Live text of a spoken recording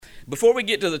Before we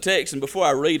get to the text and before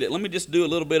I read it, let me just do a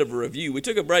little bit of a review. We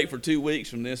took a break for 2 weeks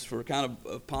from this for kind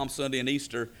of a Palm Sunday and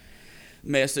Easter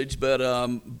message, but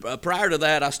prior to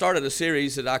that, I started a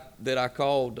series that I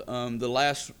called the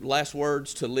last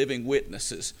words to living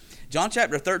witnesses. John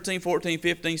chapter 13, 14,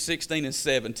 15, 16, and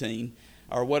 17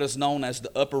 are what is known as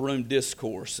the Upper Room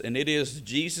Discourse, and it is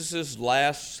Jesus'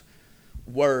 last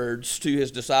words to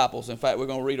his disciples. In fact, we're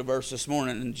going to read a verse this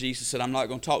morning, and Jesus said, I'm not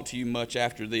going to talk to you much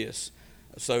after this.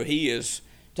 So he is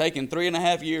taking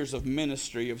 3.5 years of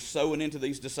ministry, of sowing into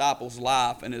these disciples'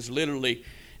 life, and is literally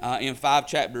in 5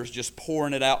 chapters just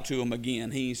pouring it out to them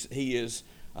again. He is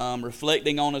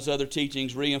reflecting on his other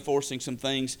teachings, reinforcing some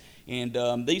things, and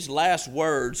these last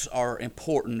words are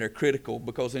important. They're critical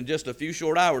because in just a few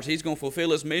short hours, he's going to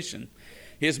fulfill his mission.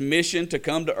 His mission to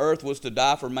come to earth was to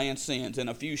die for man's sins. In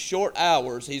a few short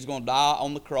hours, he's going to die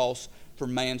on the cross for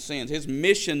man's sins. His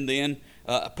mission then,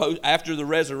 after the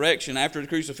resurrection, after the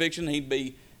crucifixion, he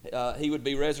would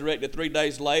be resurrected 3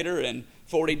 days later, and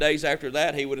 40 days after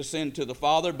that, he would ascend to the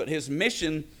Father. But his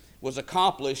mission was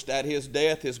accomplished at his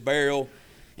death, his burial,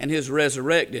 and his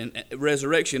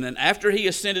resurrection. And after he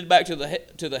ascended back to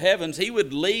the heavens, he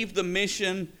would leave the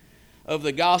mission of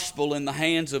the gospel in the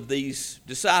hands of these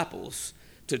disciples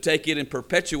to take it and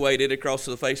perpetuate it across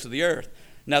the face of the earth.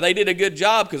 Now, they did a good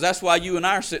job because that's why you and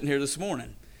I are sitting here this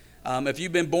morning. If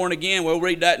you've been born again, we'll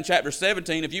read that in chapter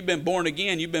 17. If you've been born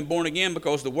again, you've been born again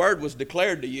because the word was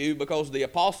declared to you, because the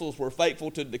apostles were faithful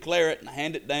to declare it and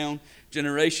hand it down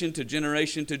generation to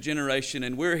generation to generation.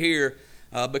 And we're here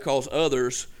because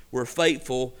others were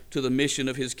faithful to the mission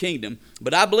of his kingdom.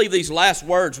 But I believe these last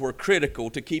words were critical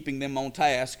to keeping them on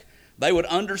task. They would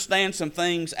understand some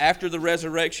things after the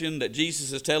resurrection that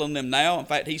Jesus is telling them now. In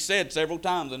fact, he said several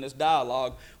times in this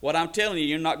dialogue, what I'm telling you,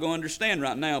 you're not going to understand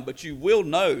right now, but you will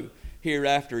know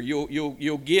hereafter.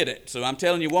 You'll get it. So I'm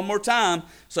telling you one more time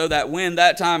so that when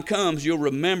that time comes, you'll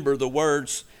remember the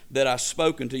words that I've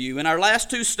spoken to you. In our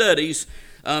last 2 studies,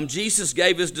 Jesus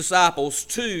gave his disciples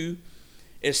 2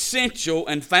 essential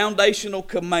and foundational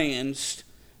commands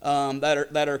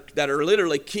that are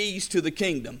literally keys to the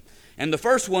kingdom. And the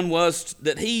first one was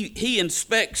that he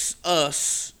expects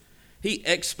us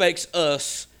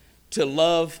to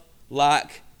love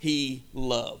like he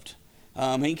loved.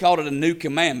 He called it a new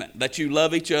commandment, that you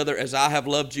love each other as I have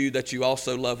loved you, that you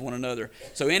also love one another.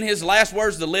 So in his last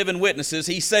words to living witnesses,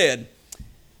 he said,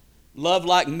 love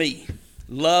like me.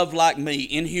 Love like me.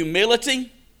 In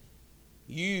humility,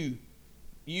 you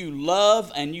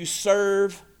love and you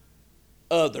serve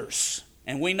others.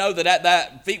 And we know that at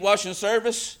that feet washing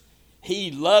service,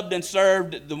 he loved and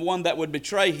served the one that would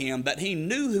betray him, that he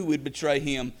knew who would betray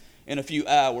him in a few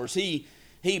hours. He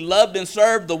loved and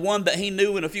served the one that he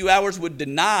knew in a few hours would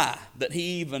deny that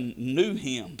he even knew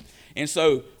him. And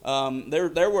so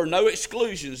there were no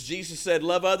exclusions. Jesus said,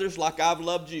 love others like I've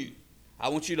loved you. I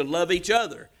want you to love each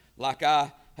other like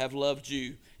I have loved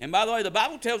you. And by the way, the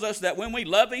Bible tells us that when we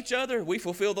love each other, we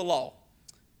fulfill the law.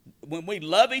 When we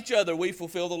love each other, we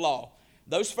fulfill the law.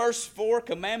 Those first 4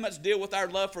 commandments deal with our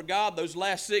love for God. Those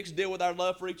last 6 deal with our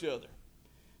love for each other.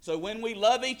 So when we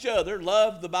love each other,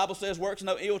 love, the Bible says, works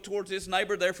no ill towards its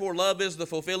neighbor. Therefore, love is the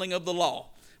fulfilling of the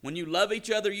law. When you love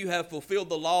each other, you have fulfilled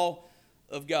the law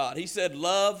of God. He said,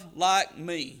 love like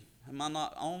me. Am I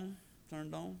not on?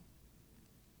 Turned on?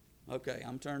 Okay,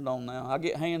 I'm turned on now. I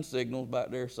get hand signals back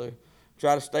there, so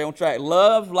try to stay on track.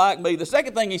 Love like me. The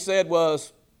second thing he said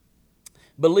was,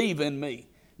 believe in me.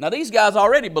 Now, these guys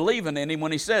already believing in him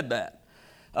when he said that.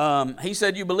 He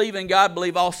said, you believe in God,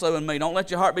 believe also in me. Don't let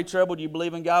your heart be troubled. You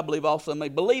believe in God, believe also in me.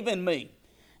 Believe in me.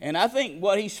 And I think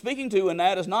what he's speaking to in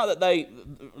that is not that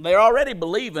they're already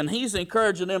believing. He's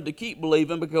encouraging them to keep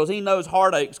believing because he knows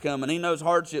heartaches coming. He knows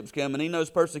hardships coming. He knows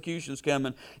persecutions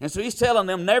coming. And so he's telling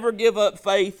them, never give up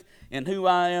faith in who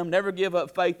I am. Never give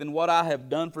up faith in what I have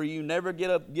done for you. Never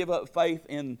give up faith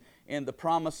in the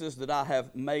promises that I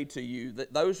have made to you.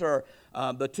 Those are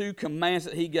the 2 commands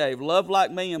that he gave. Love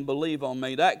like me and believe on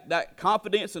me. That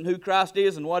confidence in who Christ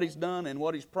is and what he's done and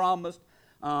what he's promised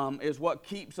is what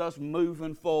keeps us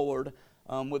moving forward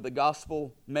with the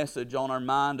gospel message on our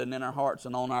mind and in our hearts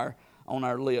and on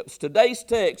our lips. Today's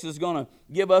text is going to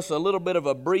give us a little bit of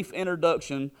a brief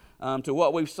introduction to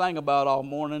what we've sang about all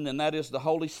morning, and that is the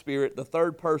Holy Spirit, the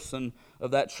third person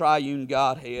of that triune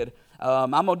Godhead.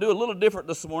 I'm going to do a little different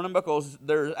this morning because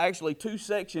there's actually 2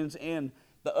 sections in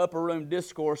the Upper Room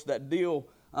Discourse that deal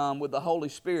with the Holy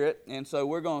Spirit. And so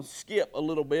we're going to skip a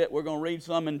little bit. We're going to read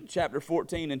some in chapter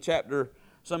 14 and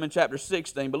some in chapter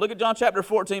 16. But look at John chapter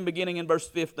 14 beginning in verse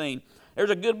 15.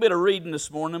 There's a good bit of reading this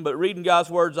morning, but reading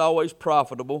God's Word is always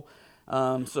profitable.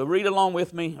 So read along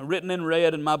with me, written in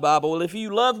red in my Bible. Well, if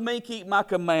you love me, keep my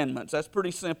commandments. That's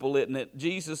pretty simple, isn't it?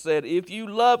 Jesus said, if you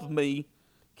love me,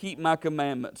 keep my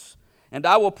commandments. And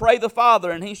I will pray the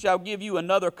Father, and he shall give you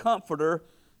another comforter,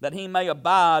 that he may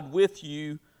abide with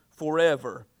you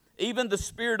forever. Even the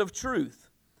Spirit of truth,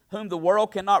 whom the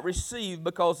world cannot receive,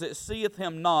 because it seeth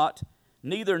him not,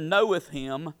 neither knoweth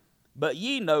him, but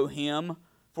ye know him,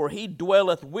 for he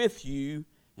dwelleth with you,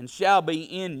 and shall be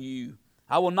in you.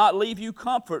 I will not leave you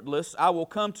comfortless, I will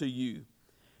come to you.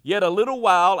 Yet a little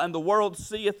while, and the world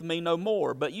seeth me no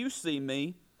more, but you see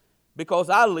me. Because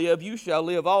I live, you shall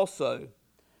live also.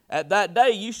 At that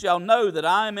day you shall know that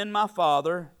I am in my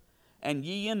Father, and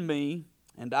ye in me,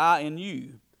 and I in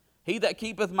you. He that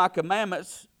keepeth my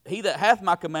commandments, he that hath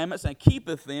my commandments and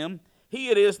keepeth them, he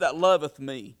it is that loveth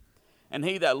me. And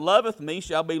he that loveth me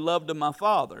shall be loved of my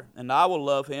Father, and I will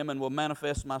love him, and will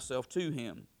manifest myself to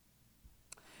him.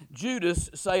 Judas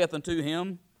saith unto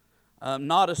him,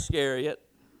 not Iscariot,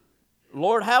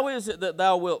 Lord, how is it that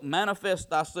thou wilt manifest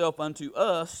thyself unto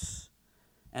us,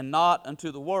 and not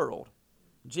unto the world?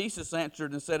 Jesus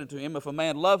answered and said unto him, if a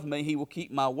man love me, he will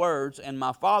keep my words, and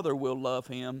my Father will love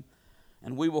him,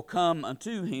 and we will come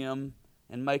unto him,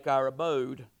 and make our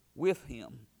abode with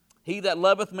him. He that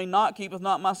loveth me not keepeth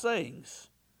not my sayings,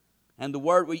 and the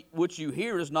word which you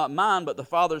hear is not mine, but the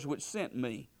Father's which sent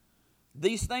me.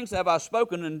 These things have I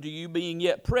spoken unto you, being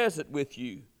yet present with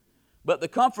you. But the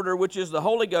Comforter, which is the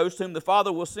Holy Ghost, whom the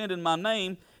Father will send in my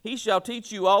name, he shall teach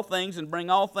you all things, and bring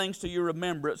all things to your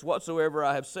remembrance, whatsoever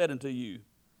I have said unto you.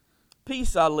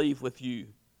 Peace I leave with you.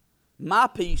 My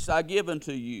peace I give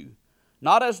unto you.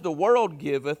 Not as the world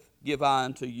giveth, give I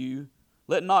unto you.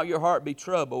 Let not your heart be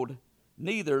troubled,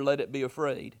 neither let it be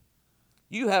afraid.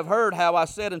 You have heard how I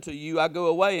said unto you, I go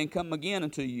away and come again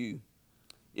unto you.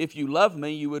 If you love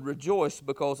me, you would rejoice,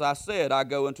 because I said, I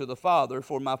go unto the Father,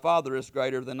 for my Father is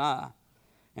greater than I.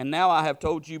 And now I have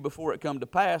told you before it come to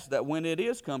pass, that when it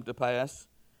is come to pass,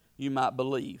 you might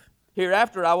believe.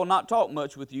 Hereafter I will not talk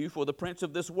much with you, for the prince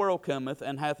of this world cometh,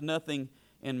 and hath nothing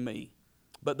in me.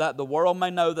 But that the world may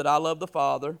know that I love the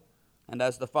Father, and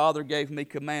as the Father gave me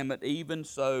commandment, even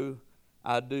so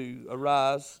I do.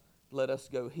 Arise, let us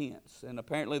go hence. And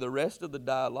apparently the rest of the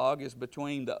dialogue is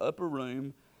between the upper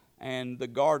room and the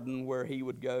garden where he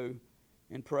would go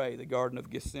and pray, the Garden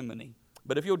of Gethsemane.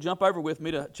 But if you'll jump over with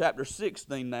me to chapter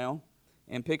 16 now,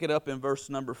 and pick it up in verse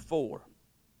number 4.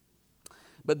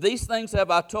 But these things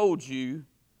have I told you,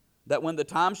 that when the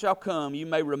time shall come, you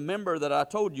may remember that I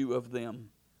told you of them.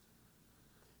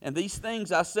 And these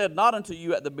things I said not unto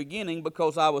you at the beginning,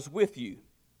 because I was with you.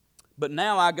 But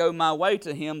now I go my way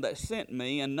to him that sent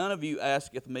me, and none of you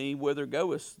asketh me, whither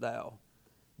goest thou?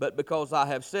 But because I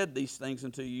have said these things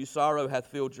unto you, sorrow hath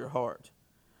filled your heart.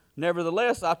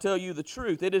 Nevertheless, I tell you the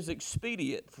truth, it is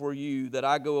expedient for you that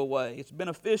I go away. It's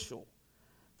beneficial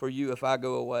for you if I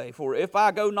go away. For if I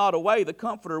go not away, the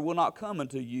Comforter will not come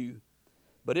unto you.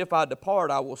 But if I depart,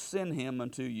 I will send him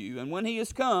unto you. And when he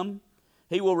is come,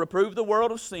 he will reprove the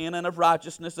world of sin, and of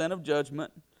righteousness, and of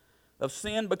judgment. Of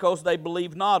sin, because they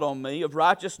believe not on me. Of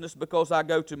righteousness, because I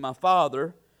go to my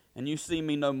Father, and you see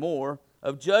me no more.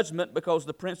 Of judgment, because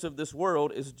the prince of this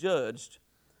world is judged.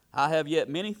 I have yet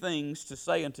many things to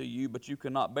say unto you, but you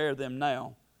cannot bear them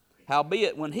now.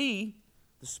 Howbeit, when he,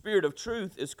 the Spirit of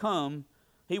truth, is come,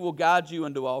 he will guide you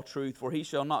into all truth, for he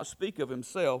shall not speak of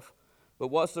himself, but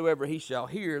whatsoever he shall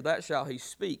hear, that shall he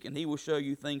speak, and he will show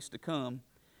you things to come.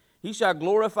 He shall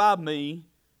glorify me,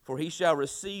 for he shall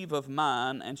receive of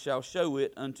mine, and shall show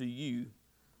it unto you.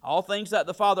 All things that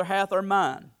the Father hath are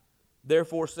mine.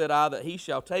 Therefore said I, that he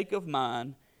shall take of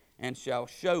mine, and shall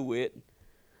show it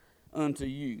unto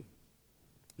you.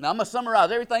 Now I'm going to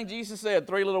summarize everything Jesus said,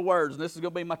 3 little words, and this is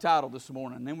going to be my title this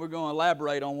morning. And then we're going to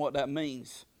elaborate on what that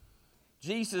means.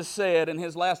 Jesus said in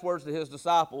his last words to his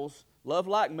disciples, love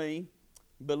like me,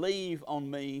 believe on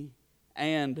me,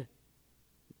 and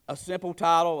a simple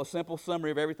title, a simple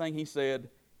summary of everything he said,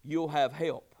 you'll have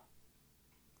help.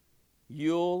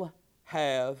 You'll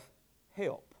have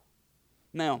help.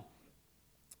 Now,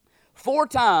 4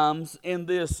 times in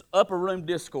this upper room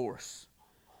discourse,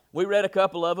 we read a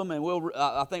couple of them, and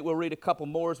I think we'll read a couple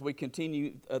more as we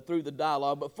continue through the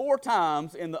dialogue. But 4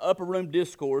 times in the upper room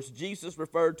discourse, Jesus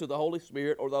referred to the Holy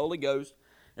Spirit or the Holy Ghost.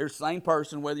 They're the same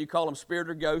person. Whether you call them spirit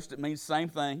or ghost, it means the same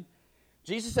thing.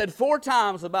 Jesus said 4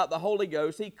 times about the Holy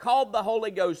Ghost. He called the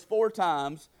Holy Ghost 4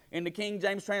 times in the King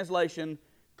James translation,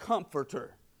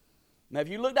 Comforter. Now, if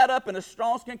you look that up in a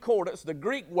Strong's Concordance, the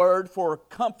Greek word for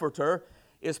comforter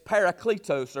is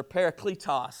parakletos or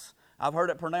parakletos. I've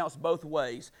heard it pronounced both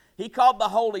ways. He called the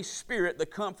Holy Spirit, the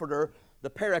Comforter,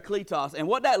 the Parakletos. And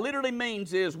what that literally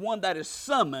means is one that is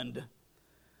summoned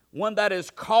one that is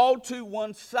called to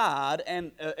one side,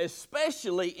 and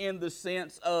especially in the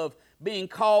sense of being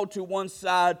called to one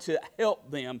side to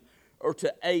help them or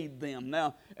to aid them.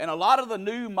 Now, in a lot of the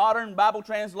new modern Bible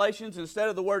translations, instead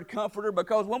of the word comforter,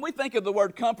 because when we think of the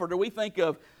word comforter, we think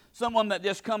of someone that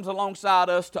just comes alongside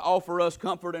us to offer us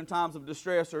comfort in times of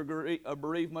distress or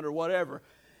bereavement or whatever.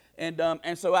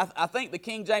 And so I think the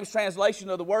King James translation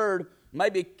of the word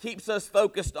maybe keeps us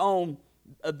focused on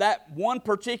that one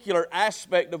particular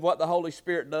aspect of what the Holy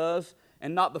Spirit does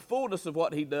and not the fullness of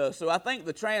what He does. So I think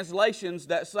the translations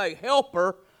that say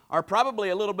helper are probably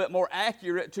a little bit more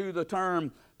accurate to the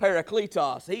term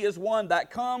parakletos. He is one that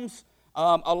comes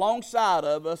alongside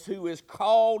of us, who is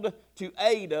called to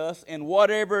aid us in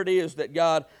whatever it is that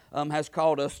God has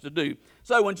called us to do.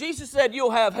 So when Jesus said,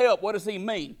 you'll have help, what does He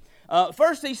mean?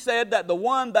 First, He said that the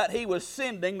one that He was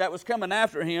sending, that was coming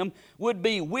after Him, would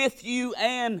be with you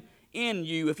and in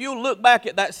you. If you look back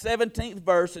at that 17th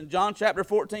verse in John chapter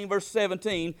 14, verse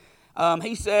 17,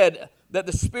 He said that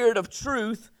the Spirit of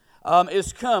truth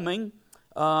is coming.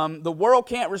 The world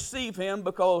can't receive Him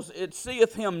because it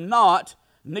seeth Him not,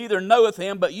 neither knoweth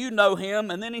Him, but you know Him.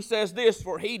 And then He says this,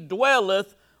 for He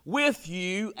dwelleth with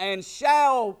you and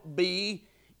shall be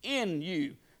in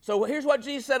you. So here's what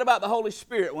Jesus said about the Holy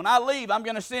Spirit. When I leave, I'm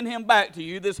going to send Him back to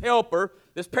you, this helper,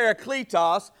 this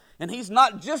parakletos, and He's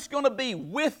not just going to be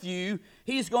with you,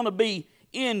 He's going to be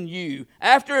in you.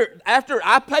 After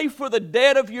I pay for the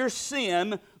debt of your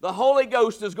sin, the Holy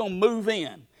Ghost is going to move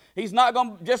in. He's not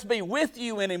going to just be with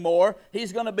you anymore.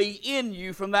 He's going to be in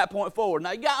you from that point forward.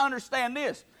 Now, you got to understand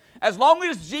this. As long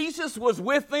as Jesus was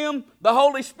with them, the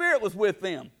Holy Spirit was with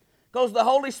them, because the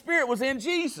Holy Spirit was in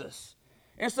Jesus.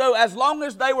 And so as long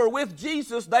as they were with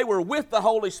Jesus, they were with the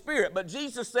Holy Spirit. But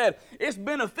Jesus said, it's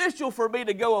beneficial for me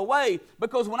to go away,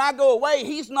 because when I go away,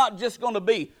 He's not just going to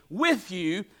be with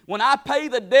you. When I pay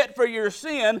the debt for your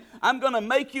sin, I'm going to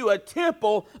make you a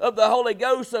temple of the Holy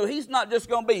Ghost. So He's not just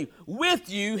going to be with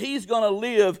you, He's going to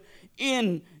live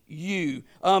in you.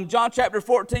 John chapter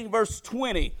 14, verse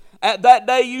 20. At that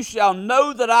day you shall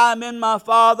know that I am in my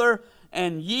Father,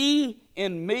 and ye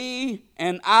in me,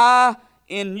 and I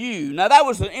in you. Now that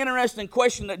was an interesting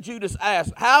question that Judas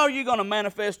asked. How are you going to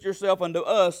manifest yourself unto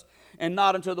us and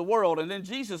not unto the world? And then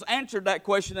Jesus answered that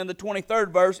question in the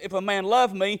 23rd verse. If a man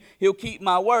love me, he'll keep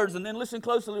my words. And then listen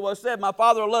closely to what it said. My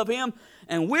Father will love him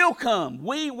and will come.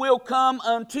 We will come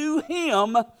unto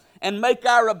him and make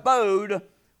our abode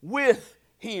with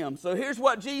him. So here's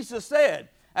what Jesus said.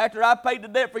 After I've paid the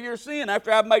debt for your sin,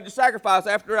 after I've made the sacrifice,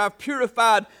 after I've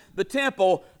purified the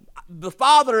temple, the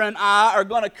Father and I are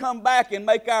going to come back and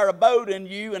make our abode in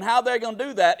you. And how they're going to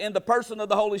do that? In the person of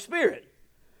the Holy Spirit.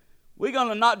 We're going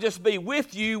to not just be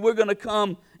with you, we're going to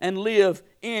come and live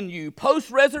in you.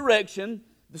 Post-resurrection,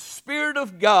 the Spirit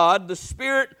of God, the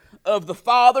Spirit of the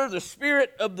Father, the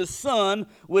Spirit of the Son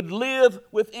would live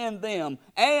within them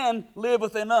and live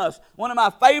within us. One of my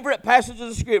favorite passages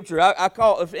of Scripture, I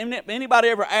call, if anybody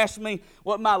ever asks me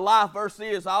what my life verse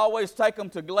is, I always take them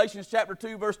to Galatians chapter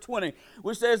 2, verse 20,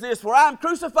 which says this, for I am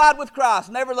crucified with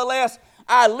Christ, nevertheless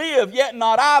I live, yet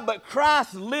not I, but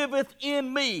Christ liveth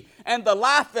in me. And the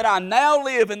life that I now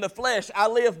live in the flesh, I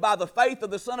live by the faith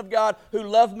of the Son of God who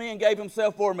loved me and gave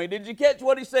Himself for me. Did you catch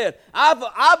what he said?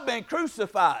 I've been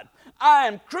crucified. I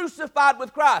am crucified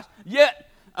with Christ. Yet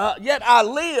I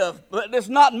live, but it's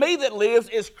not me that lives,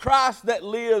 it's Christ that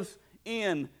lives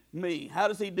in me. How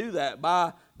does He do that?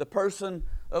 By the person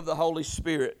of the Holy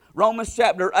Spirit. Romans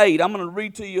chapter 8, I'm going to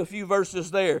read to you a few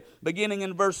verses there, beginning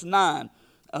in verse 9.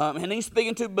 And he's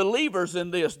speaking to believers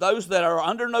in this, those that are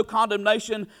under no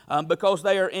condemnation because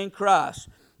they are in Christ.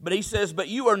 But he says, but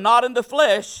you are not in the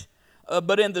flesh,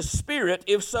 but in the Spirit,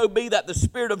 if so be that the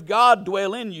Spirit of God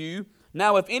dwell in you.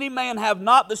 Now if any man have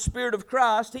not the Spirit of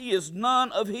Christ, he is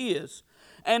none of his.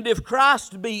 And if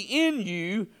Christ be in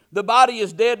you, the body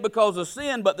is dead because of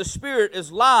sin, but the Spirit is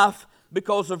life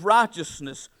because of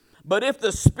righteousness. But if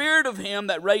the Spirit of Him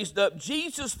that raised up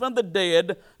Jesus from the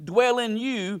dead dwell in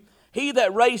you, He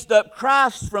that raised up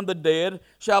Christ from the dead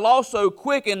shall also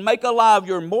quicken, make alive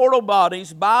your mortal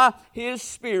bodies by His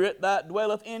Spirit that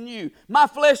dwelleth in you. My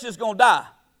flesh is going to die.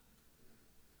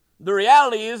 The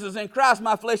reality is in Christ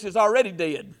my flesh is already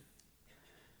dead.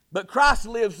 But Christ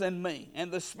lives in me,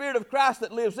 and the Spirit of Christ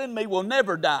that lives in me will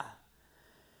never die.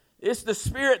 It's the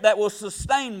Spirit that will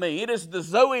sustain me. It is the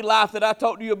Zoe life that I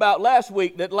talked to you about last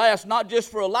week that lasts not just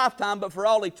for a lifetime, but for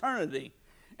all eternity.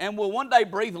 And will one day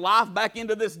breathe life back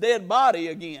into this dead body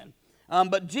again.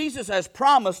 But Jesus has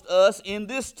promised us in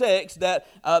this text that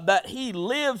He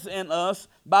lives in us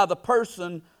by the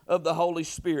person of the Holy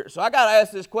Spirit. So I got to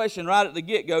ask this question right at the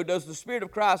get-go. Does the Spirit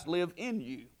of Christ live in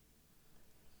you?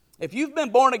 If you've been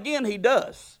born again, He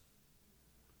does.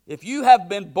 If you have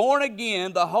been born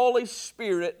again, the Holy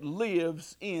Spirit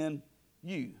lives in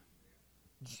you.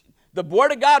 The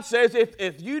Word of God says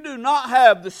if you do not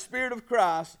have the Spirit of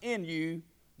Christ in you,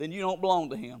 then you don't belong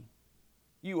to Him.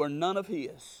 You are none of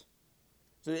His.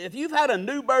 So if you've had a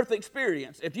new birth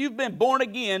experience, if you've been born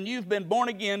again, you've been born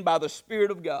again by the Spirit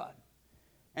of God.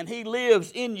 And He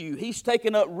lives in you. He's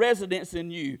taken up residence in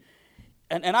you.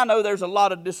 And I know there's a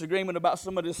lot of disagreement about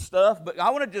some of this stuff, but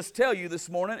I want to just tell you this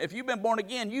morning, if you've been born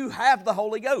again, you have the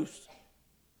Holy Ghost.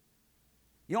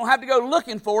 You don't have to go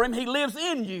looking for Him. He lives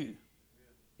in you.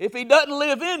 If He doesn't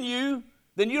live in you,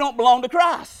 then you don't belong to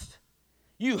Christ.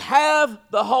 You have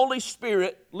the Holy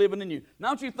Spirit living in you. Now,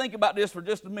 don't you think about this for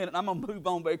just a minute. I'm going to move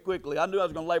on very quickly. I knew I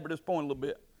was going to labor this point a little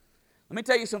bit. Let me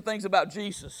tell you some things about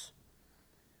Jesus.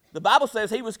 The Bible says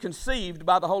He was conceived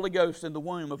by the Holy Ghost in the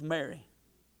womb of Mary.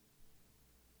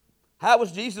 How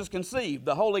was Jesus conceived?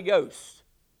 The Holy Ghost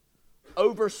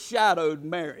overshadowed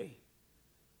Mary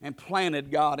and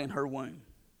planted God in her womb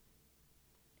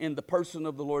in the person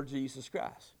of the Lord Jesus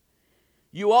Christ.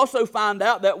 You also find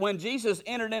out that when Jesus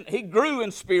entered in, He grew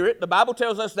in spirit. The Bible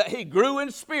tells us that He grew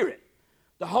in spirit.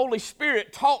 The Holy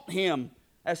Spirit taught Him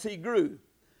as He grew.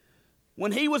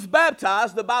 When He was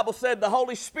baptized, the Bible said the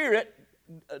Holy Spirit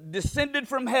descended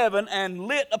from heaven and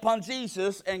lit upon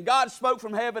Jesus, and God spoke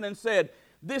from heaven and said,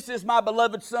 "This is my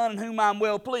beloved Son in whom I am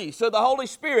well pleased." So the Holy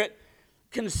Spirit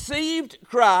conceived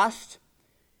Christ.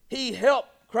 He helped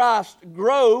Christ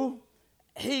grow.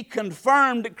 He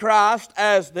confirmed Christ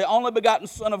as the only begotten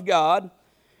Son of God.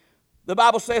 The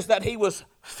Bible says that He was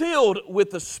filled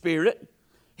with the Spirit.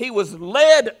 He was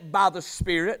led by the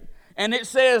Spirit. And it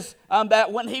says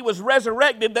that when He was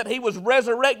resurrected, that He was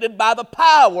resurrected by the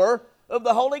power of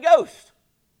the Holy Ghost.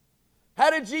 How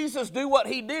did Jesus do what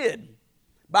He did?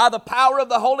 By the power of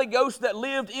the Holy Ghost that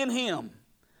lived in Him.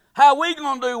 How are we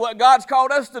going to do what God's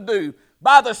called us to do?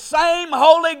 By the same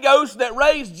Holy Ghost that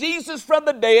raised Jesus from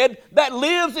the dead that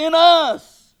lives in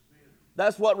us.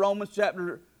 That's what Romans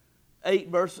chapter 8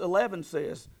 verse 11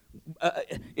 says.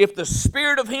 If the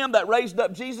Spirit of Him that raised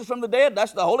up Jesus from the dead,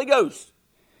 that's the Holy Ghost.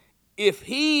 If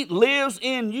He lives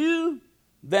in you,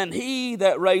 then He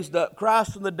that raised up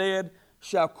Christ from the dead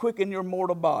shall quicken your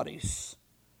mortal bodies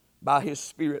by His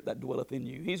Spirit that dwelleth in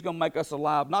you. He's going to make us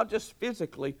alive, not just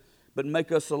physically, but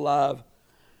make us alive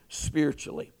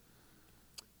spiritually.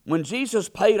 When Jesus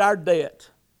paid our debt,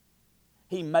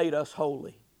 He made us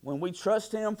holy. When we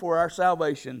trust Him for our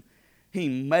salvation, He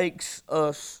makes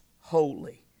us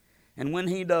holy. And when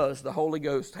He does, the Holy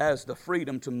Ghost has the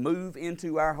freedom to move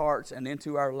into our hearts and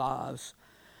into our lives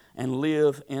and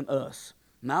live in us.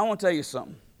 Now I want to tell you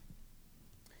something.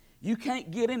 You can't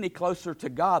get any closer to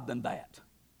God than that.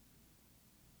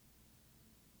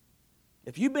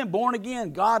 If you've been born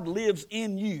again, God lives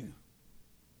in you.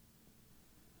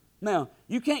 Now,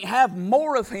 you can't have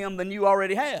more of Him than you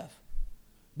already have.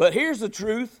 But here's the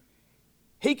truth.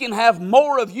 He can have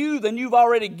more of you than you've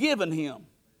already given Him.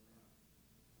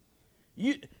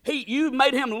 You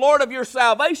made Him Lord of your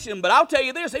salvation, but I'll tell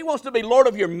you this, He wants to be Lord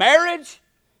of your marriage.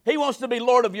 He wants to be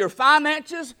Lord of your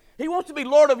finances. He wants to be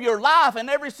Lord of your life in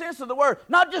every sense of the word.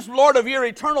 Not just Lord of your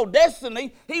eternal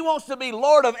destiny. He wants to be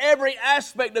Lord of every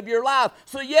aspect of your life.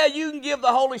 So yeah, you can give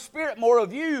the Holy Spirit more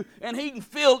of you, and He can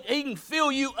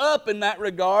fill you up in that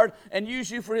regard and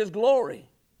use you for His glory.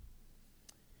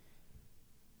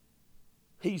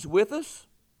 He's with us,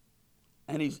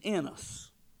 and He's in us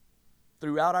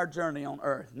throughout our journey on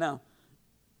earth. Now,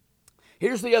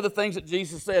 here's the other things that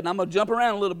Jesus said, and I'm going to jump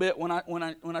around a little bit when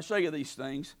I show you these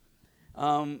things.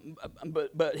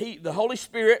 But the Holy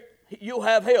Spirit, you'll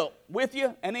have help with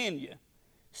you and in you.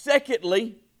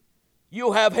 Secondly,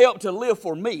 you'll have help to live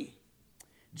for me.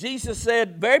 Jesus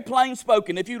said, very plain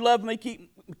spoken, if you love me,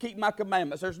 keep my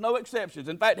commandments. There's no exceptions.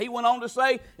 In fact, He went on to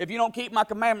say, if you don't keep my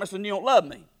commandments, then you don't love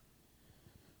me.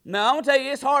 Now, I'm going to tell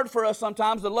you, it's hard for us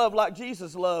sometimes to love like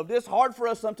Jesus loved. It's hard for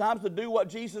us sometimes to do what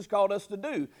Jesus called us to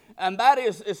do. And that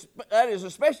is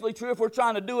especially true if we're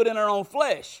trying to do it in our own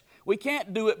flesh. We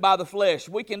can't do it by the flesh.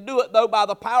 We can do it, though, by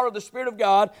the power of the Spirit of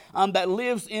God that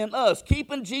lives in us.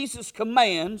 Keeping Jesus'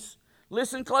 commands,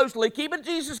 listen closely, keeping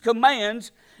Jesus'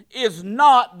 commands is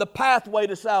not the pathway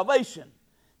to salvation,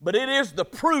 but it is the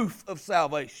proof of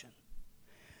salvation.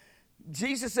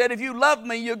 Jesus said, if you love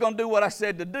me, you're going to do what I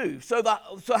said to do. So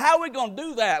how are we going to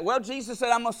do that? Well, Jesus said,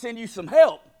 I'm going to send you some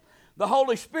help. The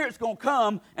Holy Spirit's going to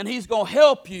come, and He's going to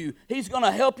help you. He's going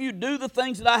to help you do the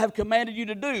things that I have commanded you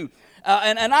to do.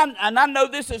 And I know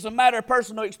this is a matter of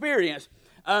personal experience,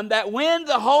 that when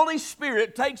the Holy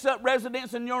Spirit takes up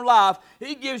residence in your life,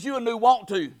 He gives you a new want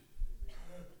to.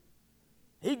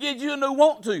 He gives you a new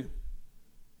want to.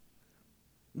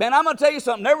 Man, I'm going to tell you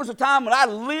something. There was a time when I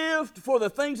lived for the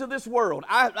things of this world.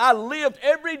 I lived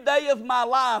every day of my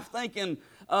life thinking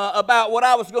about what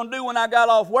I was going to do when I got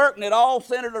off work, and it all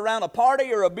centered around a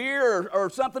party or a beer or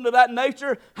something of that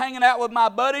nature, hanging out with my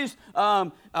buddies,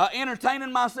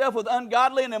 entertaining myself with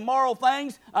ungodly and immoral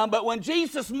things. But when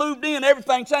Jesus moved in,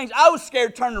 everything changed. I was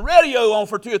scared to turn the radio on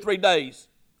for 2 or 3 days,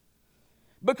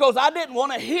 because I didn't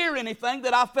want to hear anything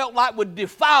that I felt like would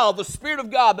defile the Spirit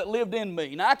of God that lived in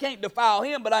me. Now, I can't defile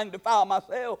Him, but I can defile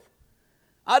myself.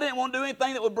 I didn't want to do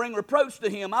anything that would bring reproach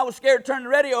to Him. I was scared to turn the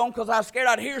radio on because I was scared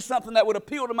I'd hear something that would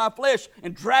appeal to my flesh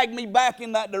and drag me back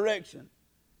in that direction.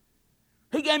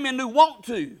 He gave me a new want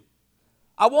to.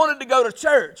 I wanted to go to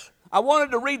church. I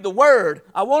wanted to read the Word.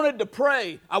 I wanted to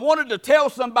pray. I wanted to tell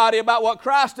somebody about what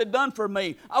Christ had done for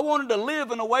me. I wanted to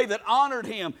live in a way that honored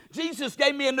Him. Jesus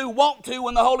gave me a new want to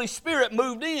when the Holy Spirit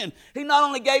moved in. He not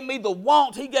only gave me the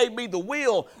want, He gave me the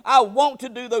will. I want to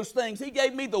do those things. He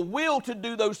gave me the will to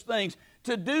do those things,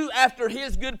 to do after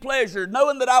His good pleasure,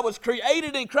 knowing that I was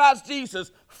created in Christ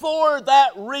Jesus for that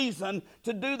reason,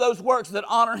 to do those works that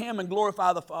honor Him and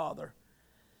glorify the Father.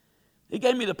 He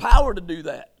gave me the power to do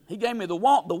that. He gave me the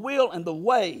want, the will, and the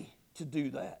way to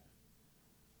do that.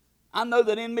 I know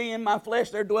that in me, in my flesh,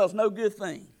 there dwells no good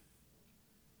thing,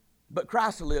 but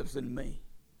Christ lives in me,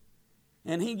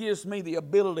 and He gives me the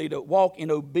ability to walk in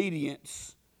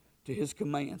obedience to His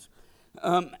commands.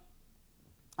 I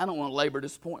don't want to labor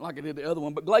this point like I did the other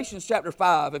one, but Galatians chapter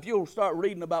 5, if you'll start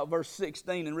reading about verse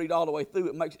 16 and read all the way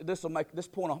through, this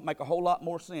point will make a whole lot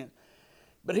more sense.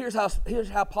 But here's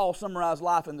how Paul summarized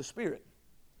life in the Spirit.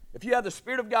 If you have the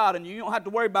Spirit of God and you don't have to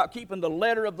worry about keeping the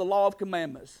letter of the law of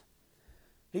commandments,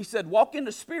 he said, walk in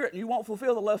the Spirit and you won't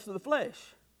fulfill the lust of the flesh.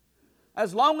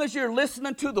 As long as you're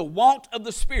listening to the want of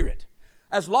the Spirit,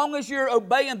 as long as you're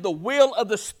obeying the will of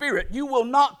the Spirit, you will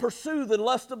not pursue the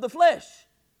lust of the flesh.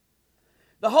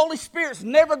 The Holy Spirit's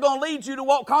never going to lead you to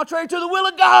walk contrary to the will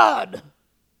of God.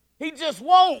 He just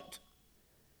won't.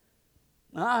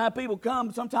 Now, I have people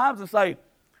come sometimes and say,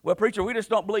 well, preacher, we just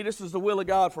don't believe this is the will of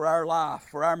God for our life,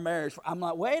 for our marriage. I'm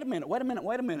like, wait a minute.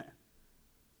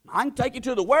 I can take you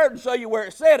to the Word and show you where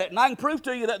it said it, and I can prove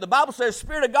to you that the Bible says the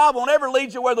Spirit of God won't ever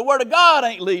lead you where the Word of God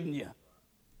ain't leading you.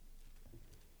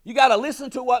 You got to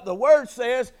listen to what the Word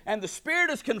says, and the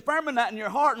Spirit is confirming that in your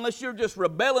heart unless you're just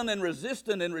rebelling and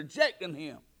resisting and rejecting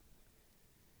Him.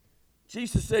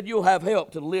 Jesus said, you'll have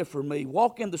help to live for me.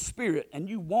 Walk in the Spirit, and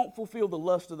you won't fulfill the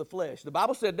lust of the flesh. The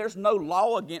Bible said there's no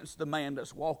law against the man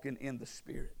that's walking in the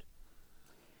Spirit.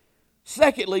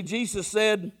 Secondly, Jesus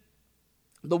said,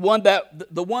 the one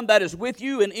that is with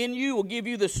you and in you will give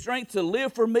you the strength to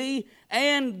live for me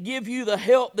and give you the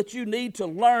help that you need to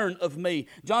learn of me.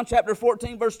 John chapter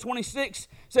 14, verse 26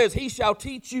 says, He shall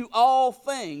teach you all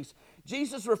things.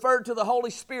 Jesus referred to the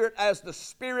Holy Spirit as the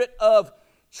Spirit of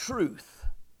truth.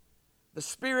 The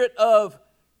Spirit of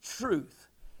truth.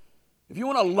 If you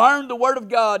want to learn the Word of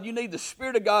God, you need the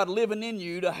Spirit of God living in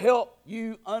you to help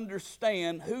you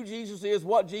understand who Jesus is,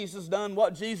 what Jesus done,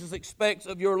 what Jesus expects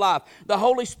of your life. The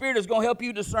Holy Spirit is going to help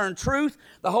you discern truth.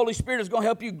 The Holy Spirit is going to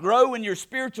help you grow in your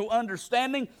spiritual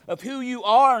understanding of who you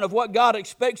are and of what God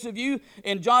expects of you.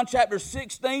 In John chapter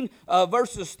 16,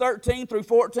 verses 13 through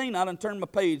 14, I done turned my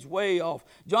page way off.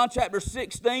 John chapter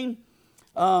 16,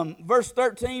 verse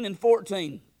 13 and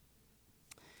 14.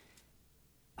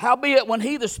 Howbeit, when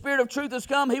He, the Spirit of truth, is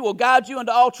come, He will guide you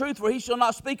into all truth, for He shall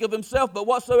not speak of Himself, but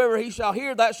whatsoever He shall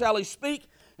hear, that shall He speak,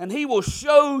 and He will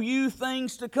show you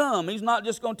things to come. He's not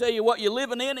just going to tell you what you're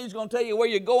living in. He's going to tell you where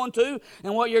you're going to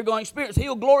and what you're going to experience.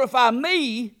 He'll glorify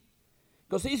me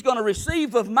because He's going to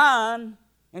receive of mine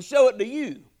and show it to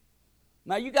you.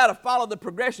 Now, you got to follow the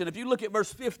progression. If you look at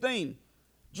verse 15,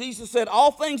 Jesus said, all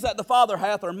things that the Father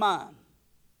hath are mine.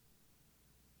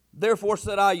 Therefore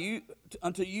said I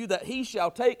unto you that He shall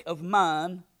take of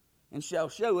mine and shall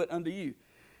show it unto you.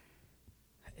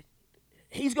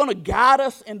 He's going to guide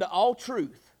us into all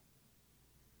truth.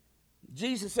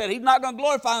 Jesus said He's not going to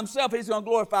glorify Himself, He's going to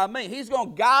glorify me. He's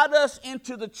going to guide us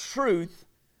into the truth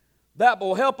that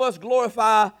will help us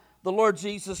glorify the Lord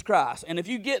Jesus Christ. And if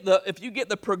you get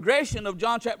the progression of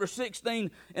John chapter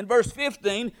 16 and verse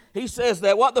 15, He says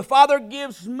that what the Father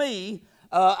gives me,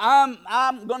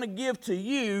 I'm going to give to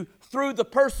you through the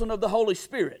person of the Holy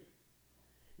Spirit.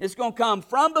 It's going to come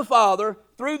from the Father,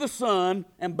 through the Son,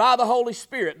 and by the Holy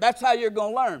Spirit. That's how you're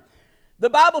going to learn. The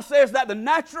Bible says that the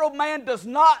natural man does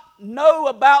not know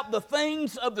about the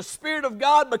things of the Spirit of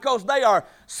God because they are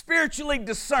spiritually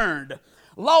discerned.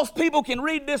 Lost people can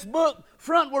read this book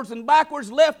frontwards and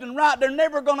backwards, left and right, they're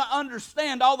never going to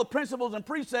understand all the principles and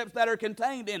precepts that are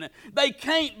contained in it. They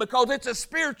can't, because it's a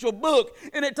spiritual book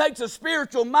and it takes a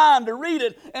spiritual mind to read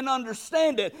it and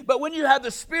understand it. But when you have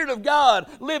the Spirit of God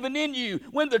living in you,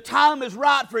 when the time is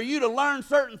right for you to learn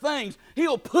certain things,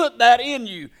 He'll put that in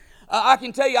you. I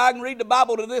can tell you, I can read the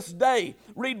Bible to this day,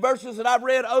 read verses that I've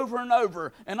read over and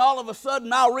over, and all of a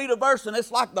sudden I'll read a verse and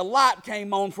it's like the light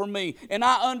came on for me, and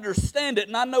I understand it,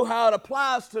 and I know how it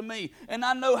applies to me, and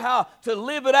I know how to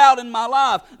live it out in my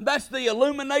life. That's the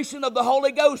illumination of the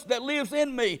Holy Ghost that lives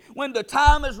in me. When the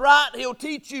time is right, He'll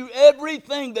teach you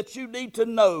everything that you need to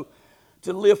know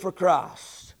to live for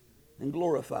Christ and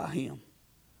glorify Him.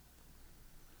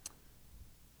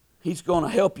 He's going to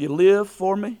help you live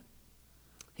for me.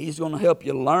 He's going to help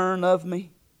you learn of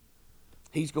me.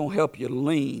 He's going to help you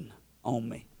lean on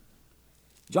me.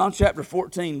 John chapter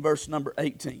 14, verse number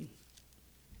 18.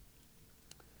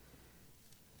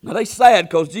 Now they sad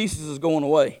because Jesus is going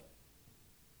away.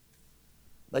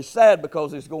 They sad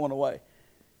because He's going away.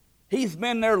 He's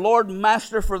been their Lord and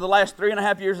Master for the last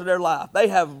 3.5 years of their life. They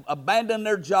have abandoned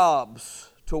their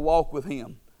jobs to walk with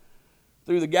Him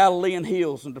through the Galilean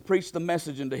hills and to preach the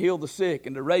message and to heal the sick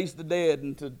and to raise the dead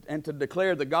and to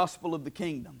declare the gospel of the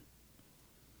kingdom.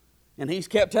 And He's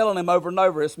kept telling them over and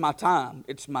over, it's my time,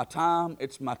 it's my time,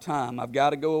 it's my time. I've got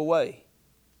to go away.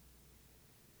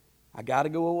 I got to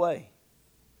go away.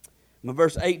 In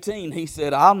verse 18, He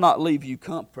said, I'll not leave you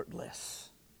comfortless.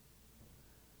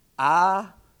 I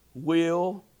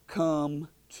will come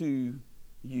to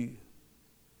you.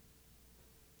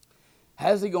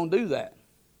 How's He going to do that?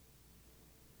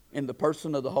 In the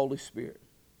person of the Holy Spirit.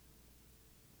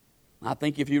 I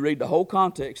think if you read the whole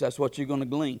context, that's what you're going to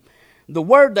glean. The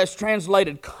word that's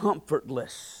translated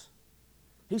comfortless,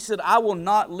 He said, I will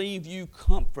not leave you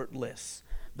comfortless.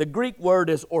 The Greek word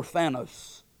is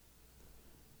orphanos.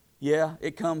 Yeah,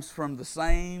 it comes from the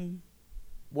same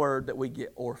word that we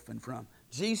get orphan from.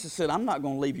 Jesus said, I'm not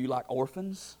going to leave you like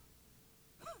orphans.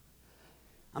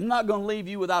 I'm not going to leave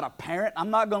you without a parent. I'm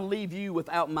not going to leave you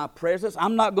without my presence.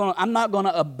 I'm not going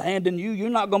to abandon you. You're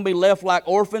not going to be left like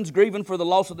orphans grieving for the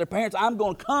loss of their parents. I'm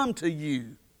going to come to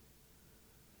you.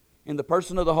 In the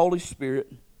person of the Holy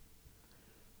Spirit,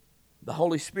 the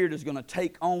Holy Spirit is going to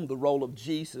take on the role of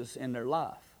Jesus in their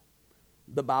life.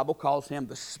 The Bible calls Him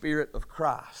the Spirit of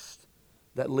Christ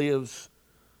that lives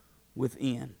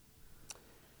within.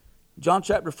 John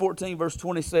chapter 14, verse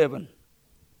 27.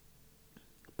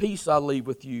 Peace I leave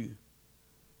with you,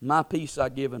 my peace I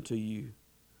give unto you.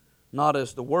 Not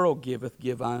as the world giveth,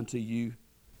 give I unto you.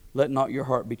 Let not your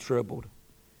heart be troubled,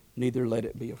 neither let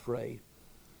it be afraid.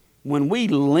 When we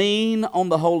lean on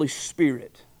the Holy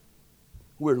Spirit,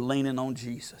 we're leaning on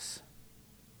Jesus.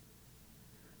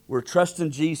 We're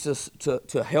trusting Jesus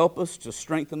to help us, to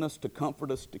strengthen us, to comfort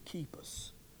us, to keep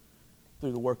us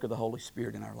through the work of the Holy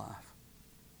Spirit in our life.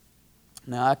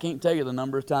 Now, I can't tell you the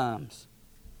number of times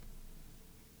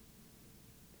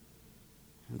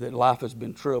that life has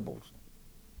been troubled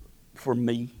for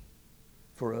me,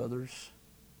 for others.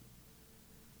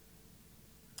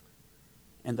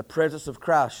 And the presence of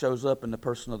Christ shows up in the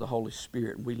person of the Holy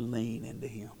Spirit, and we lean into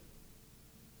Him.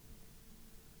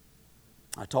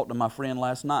 I talked to my friend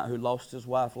last night who lost his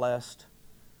wife last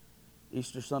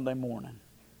Easter Sunday morning.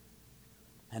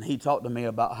 And he talked to me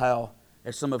about how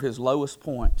at some of his lowest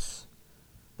points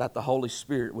that the Holy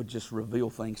Spirit would just reveal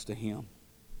things to him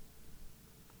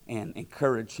and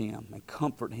encourage him and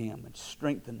comfort him and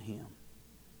strengthen him.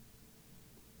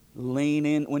 Lean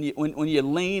in. When you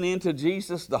lean into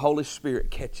Jesus, the Holy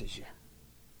Spirit catches you.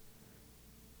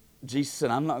 Jesus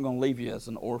said, I'm not going to leave you as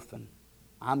an orphan.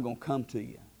 I'm going to come to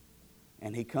you.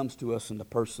 And He comes to us in the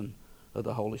person of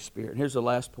the Holy Spirit. Here's the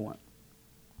last point.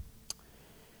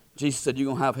 Jesus said, you're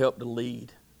going to have help to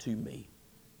lead to me.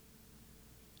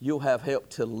 You'll have help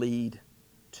to lead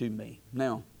to me.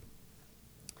 Now,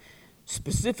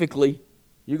 specifically,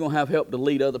 you're going to have help to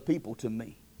lead other people to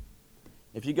me.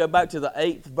 If you go back to the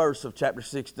 8th verse of chapter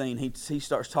 16, he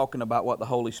starts talking about what the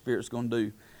Holy Spirit's going to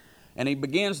do. And he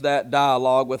begins that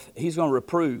dialogue with, He's going to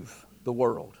reprove the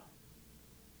world.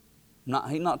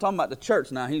 He's not talking about the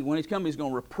church now. When He's coming, He's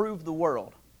going to reprove the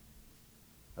world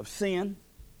of sin,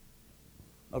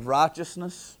 of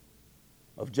righteousness,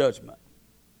 of judgment.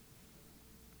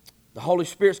 The Holy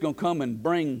Spirit's going to come and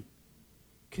bring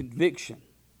conviction.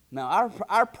 Now,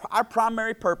 our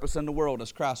primary purpose in the world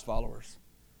as Christ followers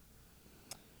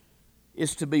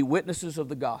is to be witnesses of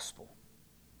the gospel,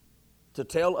 to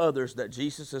tell others that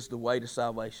Jesus is the way to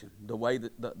salvation, the way,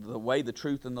 the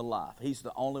truth, and the life. He's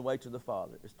the only way to the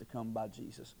Father is to come by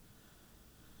Jesus.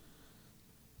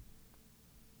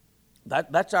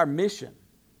 That's our mission.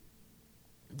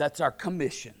 That's our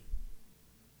commission.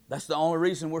 That's the only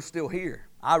reason we're still here.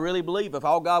 I really believe if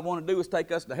all God wanted to do was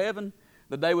take us to heaven,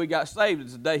 the day we got saved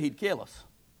is the day He'd kill us.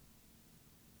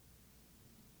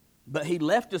 But He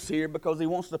left us here because He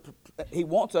wants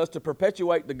us to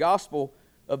perpetuate the gospel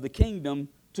of the kingdom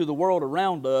to the world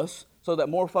around us so that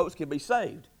more folks can be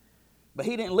saved. But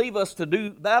He didn't leave us to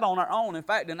do that on our own. In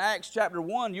fact, in Acts chapter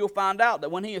 1, you'll find out that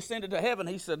when He ascended to heaven,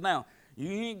 He said, now,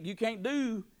 you can't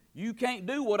do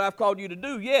what I've called you to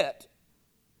do yet.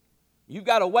 You've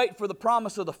got to wait for the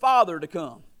promise of the Father to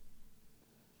come.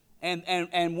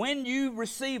 And when you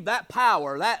receive that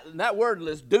power, that word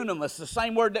is dunamis, the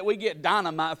same word that we get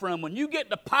dynamite from. When you get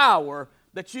the power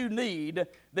that you need,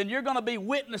 then you're going to be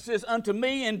witnesses unto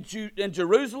me in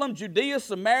Jerusalem, Judea,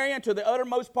 Samaria, and to the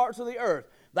uttermost parts of the earth.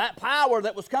 That power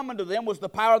that was coming to them was the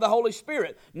power of the Holy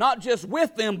Spirit, not just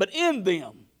with them, but in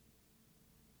them,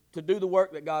 to do the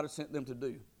work that God has sent them to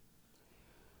do.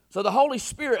 So the Holy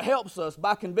Spirit helps us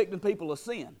by convicting people of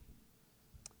sin.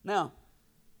 Now,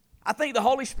 I think the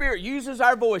Holy Spirit uses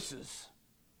our voices.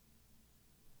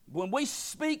 When we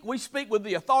speak with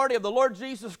the authority of the Lord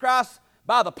Jesus Christ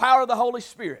by the power of the Holy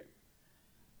Spirit.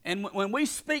 And when we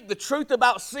speak the truth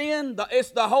about sin,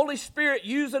 it's the Holy Spirit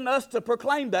using us to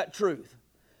proclaim that truth.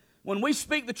 When we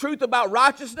speak the truth about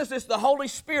righteousness, it's the Holy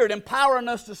Spirit empowering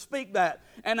us to speak that.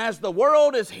 And as the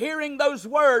world is hearing those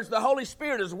words, the Holy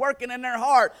Spirit is working in their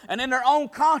heart and in their own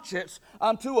conscience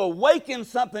to awaken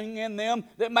something in them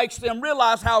that makes them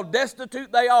realize how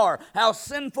destitute they are, how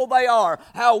sinful they are,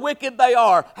 how wicked they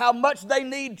are, how much they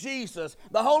need Jesus.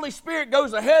 The Holy Spirit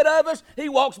goes ahead of us. He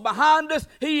walks behind us.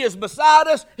 He is beside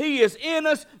us. He is in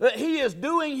us. He is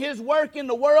doing His work in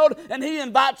the world, and He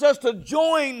invites us to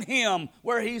join Him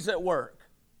where He's at work.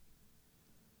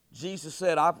 Jesus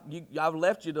said, I've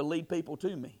left you to lead people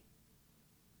to me.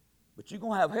 But you're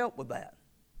going to have help with that.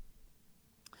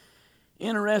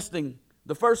 Interesting,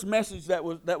 the first message that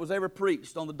was ever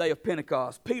preached on the day of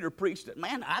Pentecost, Peter preached it.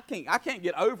 Man, I can't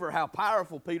get over how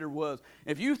powerful Peter was.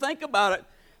 If you think about it,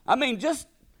 I mean, just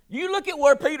you look at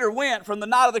where Peter went from the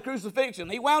night of the crucifixion.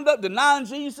 He wound up denying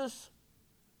Jesus.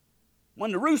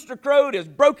 When the rooster crowed,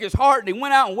 it broke his heart, and he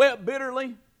went out and wept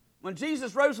bitterly. When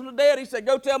Jesus rose from the dead, He said,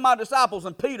 go tell my disciples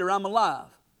and Peter I'm alive.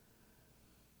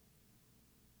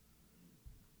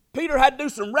 Peter had to do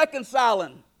some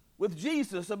reconciling with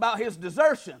Jesus about his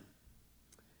desertion.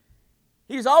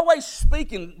 He's always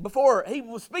speaking before. He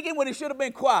was speaking when he should have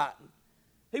been quiet.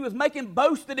 He was making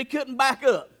boasts that he couldn't back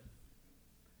up.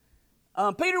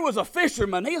 Peter was a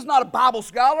fisherman. He is not a Bible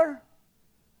scholar.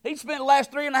 He spent the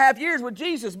last 3.5 years with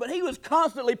Jesus, but he was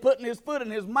constantly putting his foot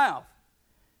in his mouth,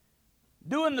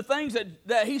 doing the things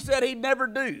that he said he'd never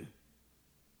do.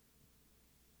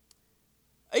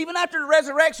 Even after the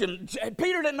resurrection,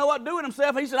 Peter didn't know what to do with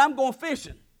himself. He said, I'm going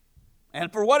fishing.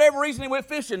 And for whatever reason, he went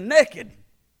fishing naked.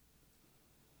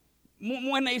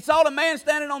 When he saw the man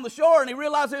standing on the shore and he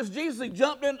realized it was Jesus, he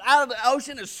jumped out of the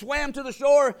ocean and swam to the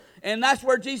shore. And that's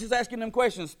where Jesus asking him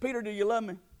questions. Peter, do you love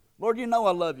me? Lord, you know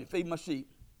I love you. Feed my sheep.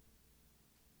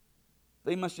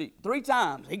 Feed my sheep. 3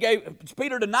 times.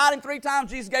 Peter denied Him 3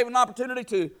 times. Jesus gave him an opportunity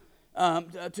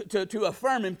to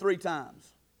affirm Him 3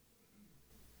 times.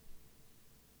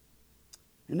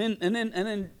 And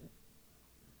then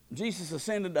Jesus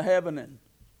ascended to heaven, and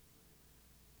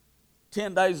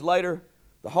 10 days later,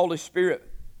 the Holy Spirit,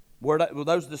 where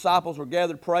those disciples were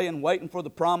gathered praying, waiting for the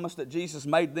promise that Jesus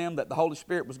made them that the Holy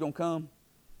Spirit was going to come,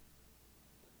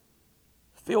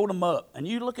 filled them up. And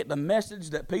you look at the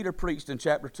message that Peter preached in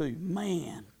chapter 2.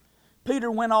 Man,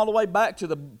 Peter went all the way back to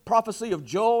the prophecy of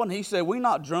Joel, and he said, we're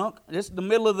not drunk. It's the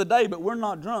middle of the day, but we're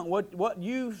not drunk. What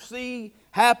you see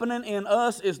happening in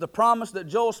us is the promise that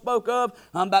Joel spoke of,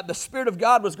 that the Spirit of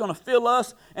God was going to fill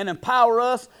us and empower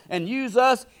us and use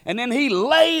us. And then he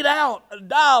laid out a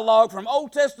dialogue from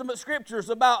Old Testament scriptures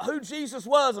about who Jesus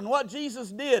was and what Jesus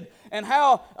did and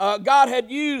how God had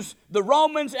used the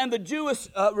Romans and the Jewish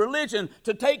religion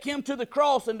to take Him to the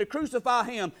cross and to crucify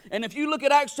Him. And if you look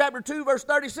at Acts chapter 2, verse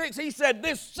 36, he said,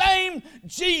 this same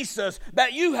Jesus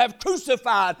that you have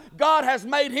crucified, God has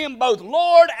made Him both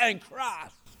Lord and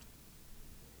Christ.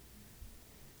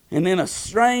 And then a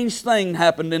strange thing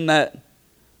happened in that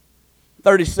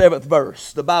 37th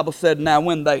verse. The Bible said, now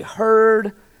when they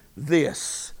heard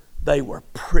this, they were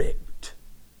pricked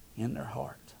in their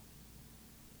heart.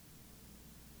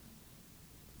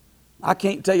 I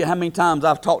can't tell you how many times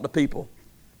I've talked to people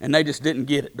and they just didn't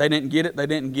get it. They didn't get it. They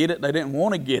didn't get it. They didn't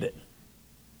want to get it.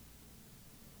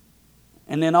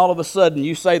 And then all of a sudden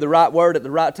you say the right word at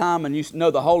the right time and you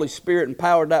know the Holy Spirit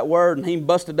empowered that word and He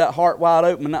busted that heart wide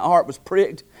open and that heart was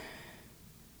pricked.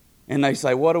 And they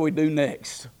say, what do we do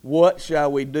next? What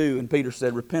shall we do? And Peter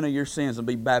said, repent of your sins and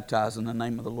be baptized in the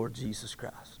name of the Lord Jesus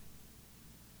Christ.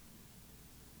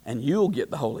 And you'll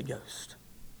get the Holy Ghost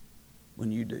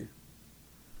when you do.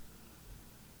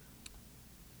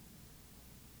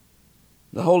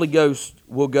 The Holy Ghost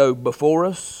will go before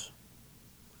us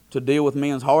to deal with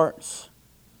men's hearts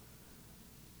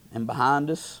and behind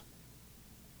us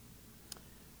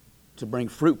to bring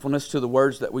fruitfulness to the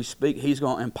words that we speak. He's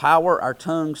going to empower our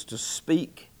tongues to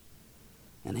speak,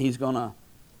 and He's going to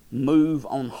move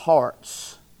on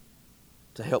hearts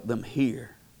to help them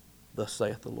hear, thus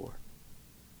saith the Lord.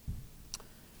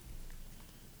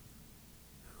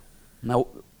 Now,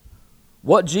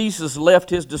 what Jesus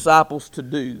left His disciples to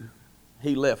do,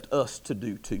 He left us to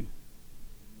do too.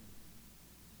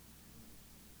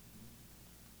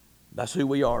 That's who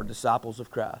we are, disciples of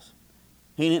Christ.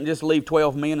 He didn't just leave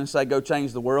 12 men and say, go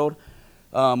change the world.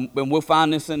 And we'll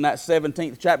find this in that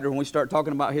 17th chapter when we start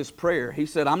talking about His prayer. He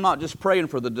said, I'm not just praying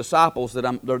for the disciples,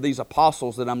 or these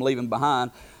apostles that I'm leaving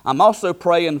behind. I'm also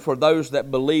praying for those that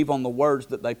believe on the words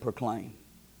that they proclaim,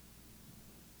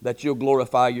 that you'll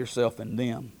glorify yourself in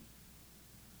them.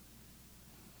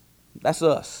 That's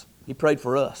us. He prayed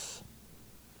for us.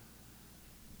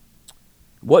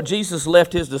 What Jesus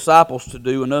left His disciples to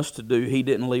do and us to do, He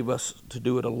didn't leave us to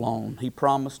do it alone. He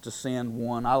promised to send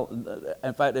one.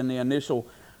 In fact, in the initial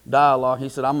dialogue, He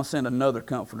said, I'm going to send another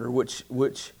comforter,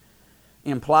 which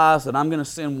implies that I'm going to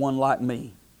send one like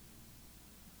me.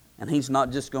 And He's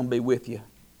not just going to be with you.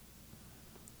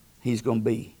 He's going to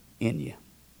be in you.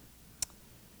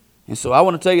 And so I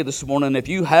want to tell you this morning, if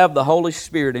you have the Holy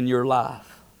Spirit in your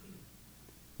life,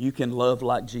 you can love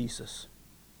like Jesus.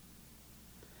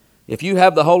 If you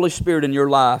have the Holy Spirit in your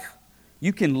life,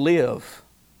 you can live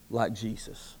like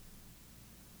Jesus.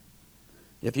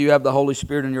 If you have the Holy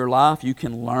Spirit in your life, you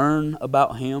can learn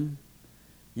about Him,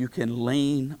 you can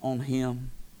lean on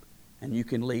Him, and you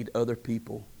can lead other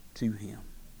people to Him.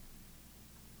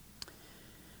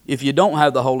 If you don't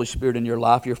have the Holy Spirit in your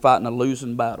life, you're fighting a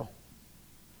losing battle,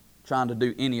 trying to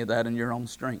do any of that in your own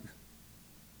strength.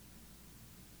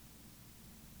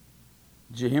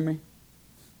 Did you hear me?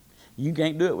 You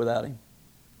can't do it without Him.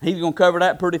 He's going to cover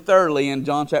that pretty thoroughly in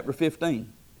John chapter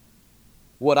 15.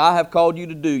 What I have called you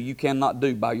to do, you cannot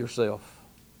do by yourself.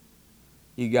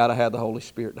 You got to have the Holy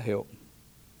Spirit to help.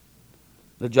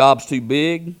 The job's too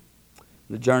big.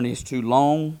 The journey is too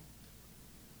long.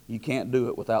 You can't do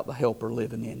it without the helper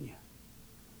living in you.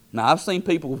 Now, I've seen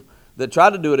people that try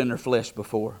to do it in their flesh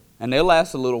before, and they'll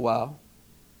last a little while.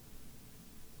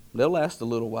 They'll last a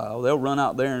little while. They'll run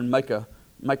out there and make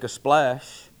a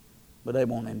splash, but they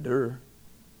won't endure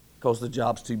because the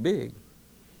job's too big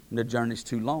and the journey's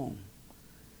too long.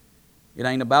 It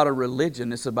ain't about a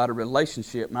religion, it's about a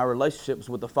relationship. My relationship is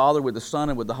with the Father, with the Son,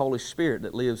 and with the Holy Spirit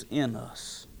that lives in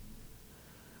us.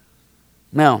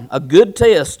 Now, a good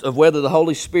test of whether the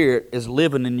Holy Spirit is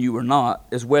living in you or not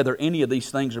is whether any of these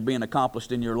things are being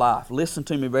accomplished in your life. Listen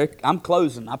to me, I'm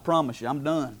closing, I promise you, I'm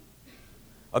done.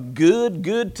 A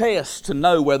good test to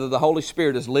know whether the Holy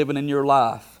Spirit is living in your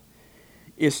life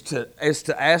is to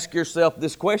ask yourself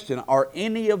this question: are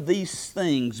any of these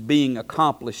things being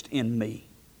accomplished in me?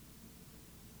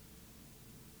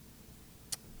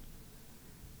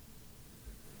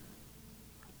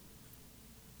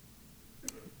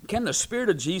 Can the Spirit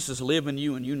of Jesus live in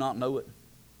you and you not know it?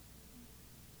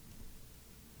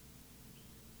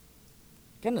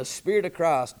 Can the Spirit of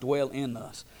Christ dwell in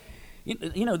us?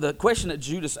 You know, the question that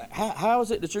Judas, how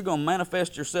is it that you're going to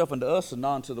manifest yourself into us and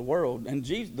not into the world? And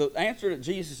the answer that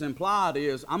Jesus implied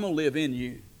is, I'm going to live in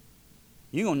you.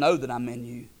 You're going to know that I'm in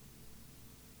you.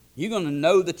 You're going to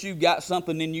know that you've got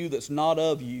something in you that's not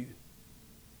of you.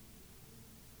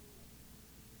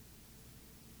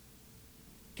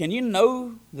 Can you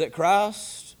know that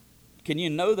Christ, can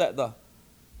you know that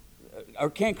or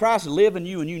can Christ live in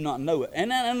you and you not know it?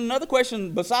 And another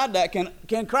question beside that,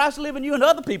 can Christ live in you and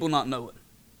other people not know it?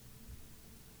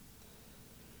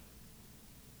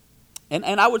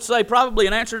 And I would say probably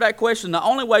in answer to that question, the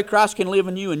only way Christ can live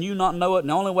in you and you not know it, and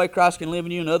the only way Christ can live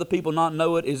in you and other people not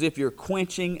know it, is if you're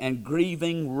quenching and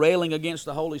grieving, railing against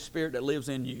the Holy Spirit that lives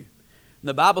in you. And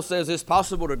the Bible says it's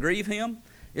possible to grieve Him,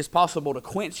 it's possible to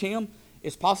quench Him,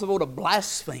 it's possible to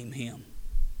blaspheme Him.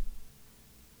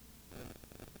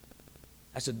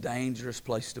 That's a dangerous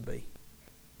place to be.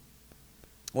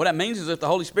 What that means is if the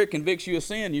Holy Spirit convicts you of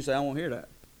sin, you say, I won't hear that.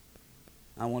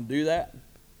 I want to do that.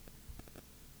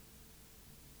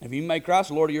 If you make Christ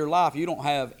the Lord of your life, you don't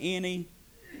have any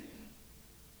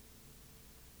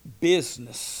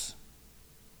business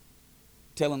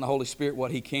telling the Holy Spirit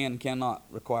what He can and cannot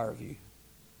require of you.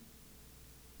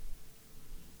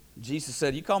 Jesus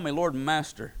said, you call me Lord and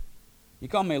Master. You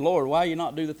call me Lord, why do you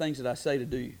not do the things that I say to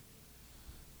do?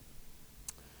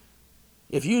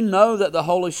 If you know that the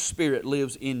Holy Spirit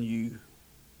lives in you,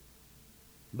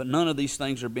 but none of these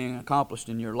things are being accomplished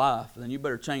in your life, then you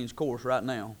better change course right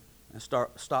now and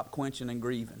stop quenching and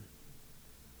grieving.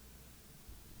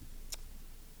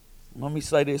 Let me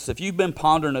say this. If you've been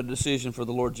pondering a decision for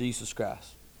the Lord Jesus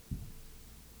Christ,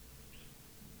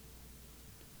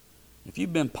 if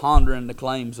you've been pondering the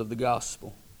claims of the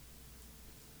gospel,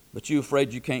 but you're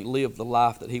afraid you can't live the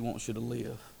life that He wants you to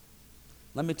live,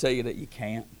 let me tell you that you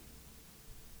can't.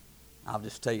 I'll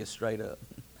just tell you straight up.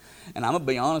 And I'm going to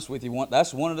be honest with you.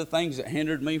 That's one of the things that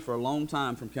hindered me for a long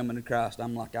time from coming to Christ.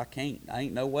 I'm like, I can't. I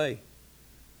ain't no way.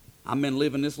 I've been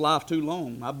living this life too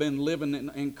long. I've been living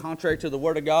in contrary to the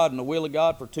Word of God and the will of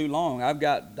God for too long. I've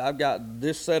got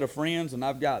this set of friends, and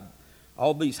I've got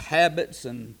all these habits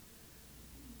and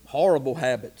horrible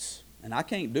habits, and I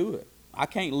can't do it. I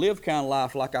can't live kind of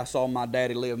life like I saw my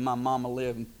daddy live, my mama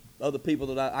live, and other people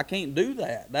that I can't do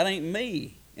that. That ain't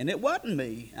me, and it wasn't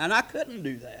me, and I couldn't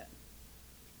do that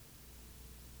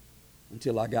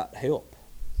until I got help.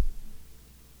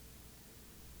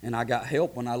 And I got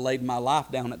help when I laid my life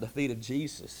down at the feet of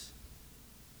Jesus.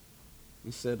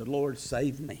 He said, the Lord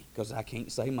save me, because I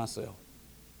can't save myself.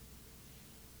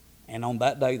 And on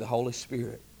that day, the Holy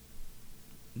Spirit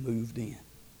moved in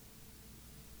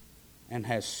and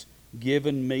has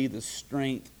given me the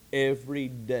strength every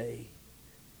day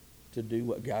to do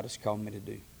what God has called me to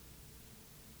do.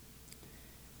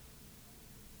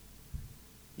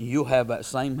 You'll have that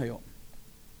same help.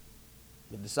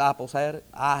 The disciples had it.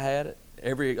 I had it.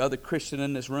 Every other Christian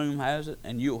in this room has it,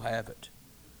 and you'll have it.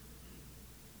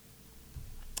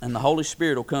 And the Holy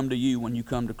Spirit will come to you when you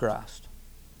come to Christ.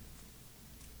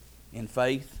 In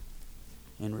faith,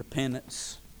 in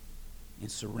repentance, in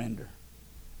surrender.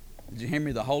 Did you hear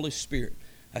me? The Holy Spirit.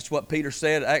 That's what Peter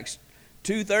said, Acts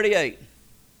 2:38.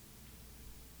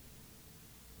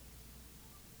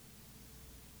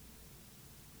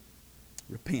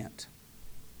 Repent.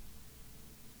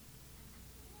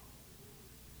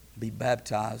 Be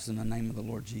baptized in the name of the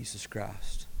Lord Jesus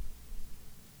Christ.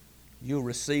 You'll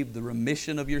receive the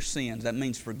remission of your sins. That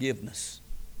means forgiveness.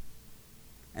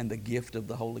 And the gift of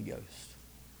the Holy Ghost.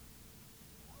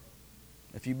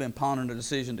 If you've been pondering a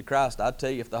decision to Christ, I'd tell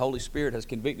you, if the Holy Spirit has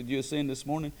convicted you of sin this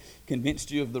morning,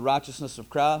 convinced you of the righteousness of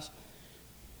Christ,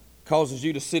 causes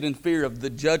you to sit in fear of the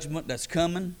judgment that's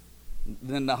coming,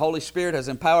 then the Holy Spirit has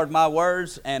empowered my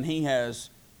words, and He has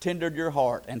tendered your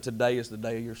heart, and today is the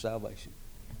day of your salvation.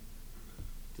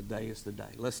 Today is the day.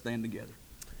 Let's stand together.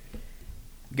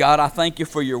 God, I thank you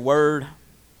for your word.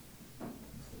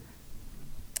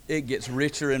 It gets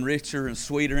richer and richer and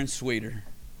sweeter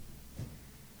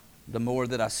the more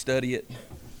that I study it,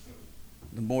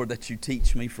 the more that you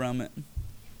teach me from it.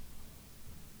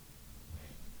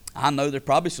 I know there are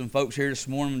probably some folks here this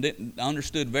morning that didn't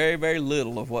understood very, very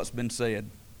little of what's been said.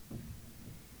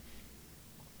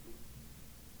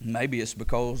 Maybe it's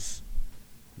because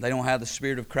they don't have the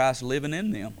Spirit of Christ living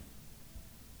in them.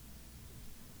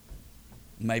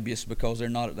 Maybe it's because they're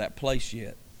not at that place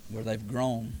yet where they've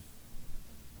grown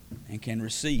and can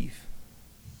receive.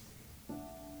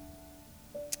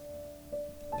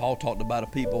 Paul talked about a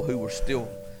people who were still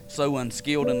so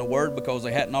unskilled in the Word because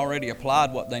they hadn't already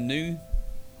applied what they knew.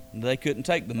 They couldn't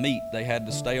take the meat. They had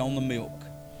to stay on the milk.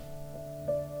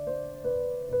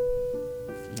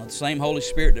 The same Holy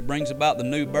Spirit that brings about the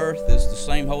new birth is the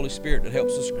same Holy Spirit that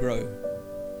helps us grow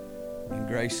in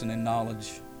grace and in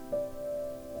knowledge,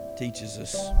 teaches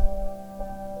us,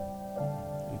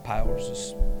 empowers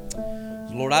us.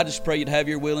 So Lord, I just pray you'd have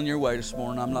your will and your way this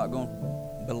morning. I'm not going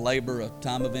to belabor a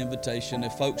time of invitation.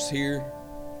 If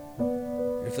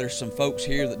there's some folks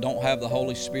here that don't have the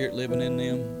Holy Spirit living in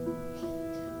them,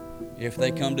 if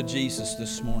they come to Jesus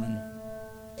this morning,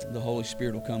 the Holy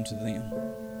Spirit will come to them.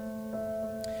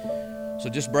 So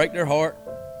just break their heart,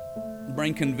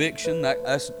 bring conviction.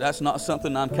 That's not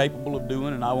something I'm capable of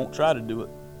doing, and I won't try to do it.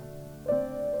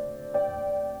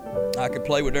 I could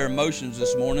play with their emotions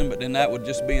this morning, but then that would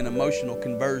just be an emotional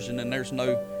conversion, and there's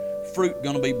no fruit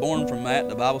going to be born from that.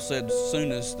 The Bible said as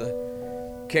soon as the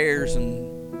cares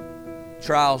and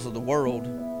trials of the world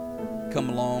come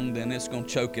along, then it's going to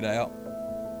choke it out.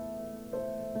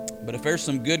 But if there's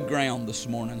some good ground this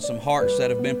morning, some hearts that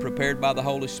have been prepared by the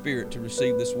Holy Spirit to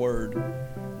receive this word,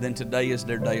 then today is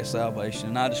their day of salvation.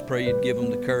 And I just pray you'd give them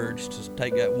the courage to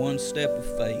take that one step of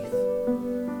faith.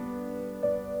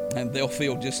 And they'll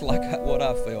feel just like what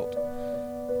I felt.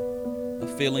 A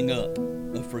filling up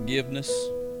of forgiveness,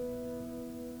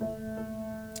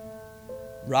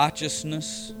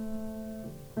 righteousness,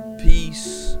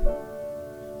 peace,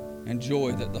 and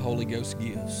joy that the Holy Ghost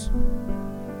gives.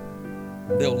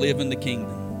 They'll live in the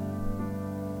kingdom,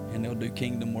 and they'll do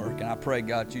kingdom work. And I pray,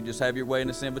 God, you just have your way in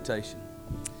this invitation.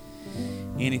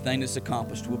 Anything that's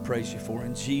accomplished, we'll praise you for.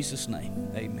 In Jesus' name,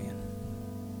 amen.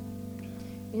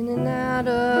 In and out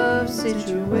of situations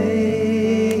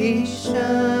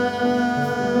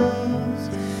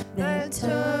that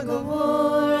tug of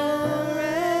war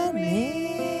at me,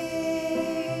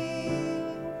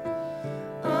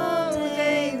 all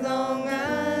day long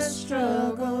I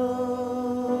struggle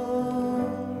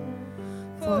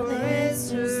for the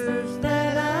answers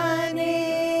that I need.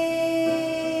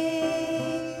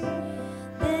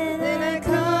 Then I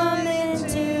come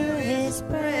into His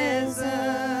presence,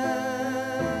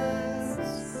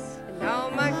 and all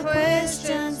my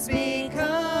questions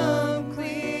become clear.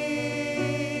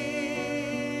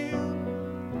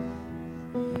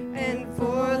 And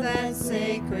for that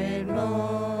sacred moment,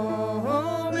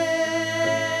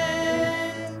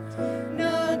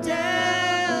 no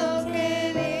doubt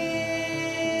can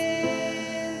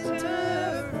interfere.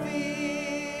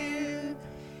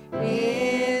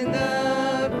 In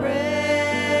the presence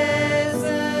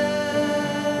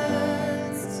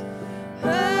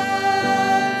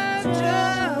of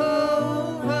Jehovah,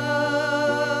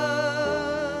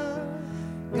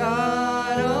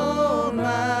 God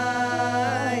Almighty,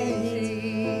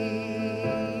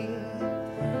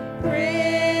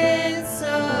 Prince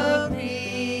of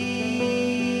Peace,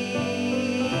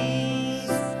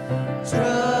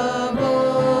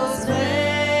 troubles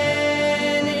vanish,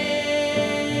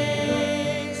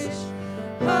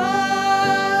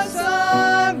 hearts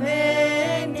are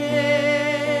mended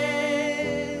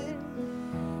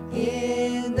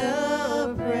in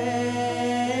the presence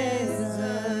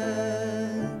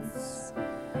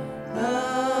of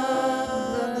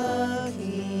the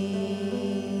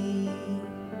King.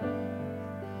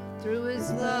 Through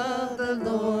His love, the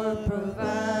Lord provided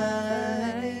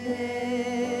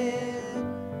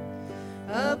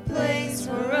a place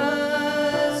for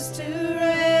us to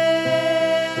rest,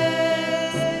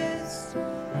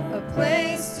 a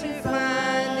place to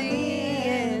find the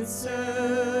answers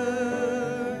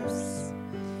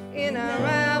in our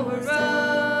hour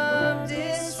of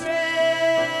distress.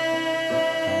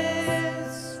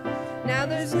 Now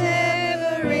there's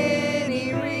never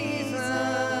any reason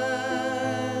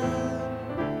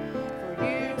for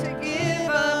you to give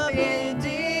up in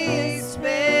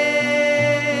despair.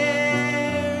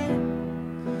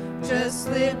 Just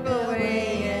slip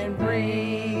away and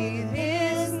breathe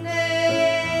His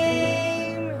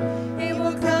name. He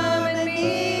will come and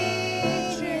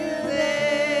meet you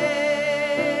there.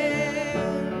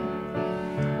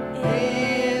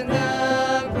 In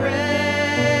the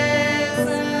presence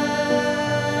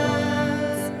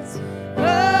of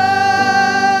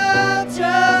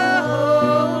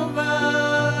Jehovah,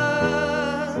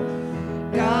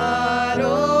 God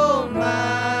Almighty,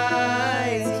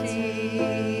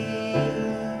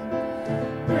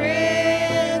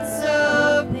 Prince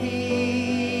of Peace,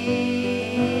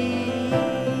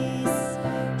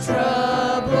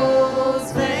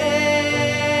 troubles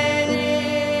vanish,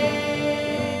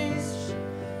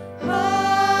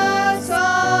 hearts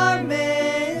are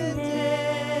mended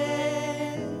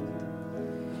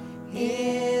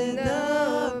in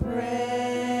the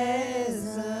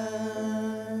presence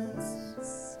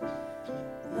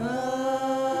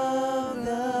of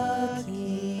the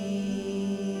King.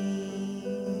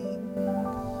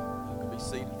 I'm going to be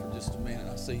seated for just a minute.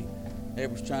 I see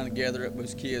Edward's trying to gather up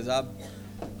his kids. I'm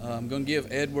going to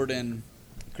give Edward and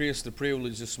Chris the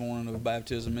privilege this morning of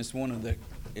baptism. It's one of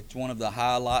the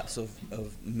highlights of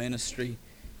ministry,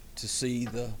 to see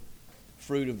the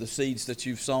fruit of the seeds that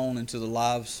you've sown into the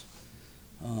lives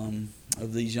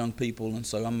of these young people. And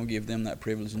so I'm going to give them that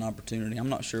privilege and opportunity. I'm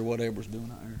not sure what Edward's doing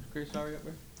out there. Chris, are you up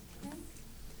there?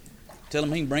 Tell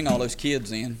him he can bring all those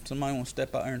kids in. Somebody want to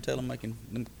step out there and tell them they can.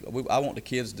 I want the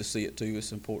kids to see it too.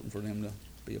 It's important for them to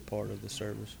be a part of the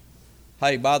service.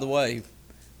 Hey, by the way,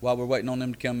 while we're waiting on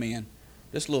them to come in,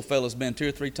 this little fella's been 2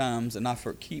 or 3 times, and I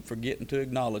keep forgetting to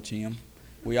acknowledge him.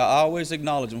 I always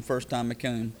acknowledge him first time he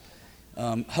come.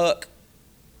 Huck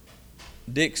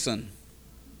Dixon.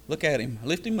 Look at him.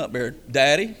 Lift him up there.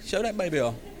 Daddy, show that baby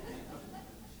off.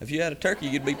 If you had a turkey,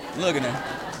 you'd be looking at it.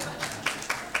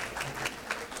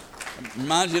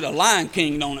 Reminds you of the Lion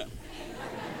King, don't it?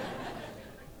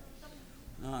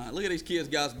 All right, look at these kids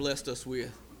God's blessed us with.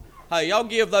 Hey, y'all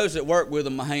give those that work with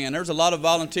them a hand. There's a lot of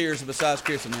volunteers besides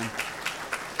Chris and them.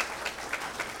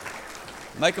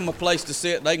 Make them a place to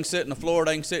sit. They can sit on the floor.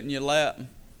 They can sit in your lap.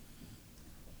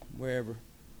 Wherever.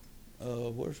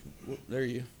 There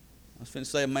you. I was finna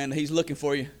say, Amanda, he's looking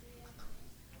for you.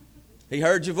 He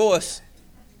heard your voice.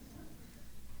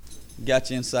 Got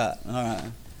you inside. All right.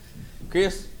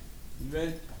 Chris, you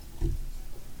ready?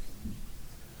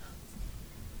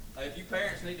 Hey, if you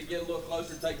parents need to get a little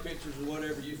closer, take pictures or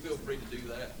whatever, you feel free to do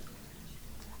that.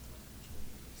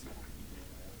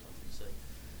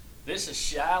 This is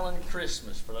Shilan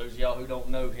Christmas, for those of y'all who don't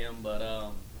know him,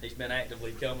 but he's been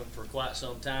actively coming for quite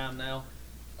some time now.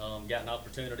 Got an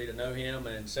opportunity to know him,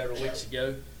 and several weeks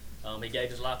ago, he gave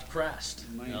his life to Christ.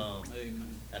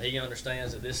 Amen. And he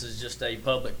understands that this is just a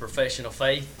public profession of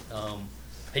faith.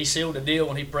 He sealed the deal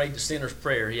when he prayed the sinner's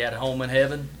prayer. He had a home in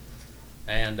heaven,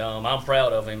 and I'm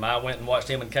proud of him. I went and watched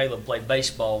him and Caleb play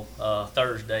baseball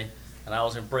Thursday, and I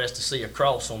was impressed to see a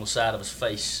cross on the side of his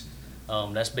face.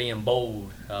 That's being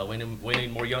bold. We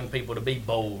need more young people to be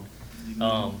bold. 3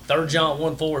 John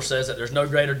 1:4 says that there's no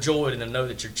greater joy than to know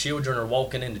that your children are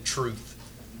walking in the truth.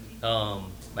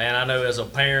 Man, I know as a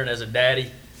parent, as a daddy,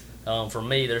 for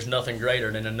me, there's nothing greater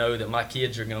than to know that my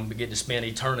kids are going to get to spend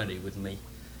eternity with me.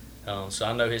 So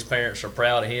I know his parents are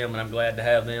proud of him, and I'm glad to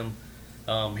have them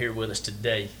here with us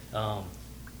today. Shilan,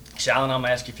 I'm going to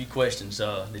ask you a few questions.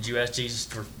 Did you ask Jesus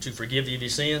to forgive you of your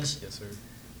sins? Yes, sir.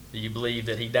 Do you believe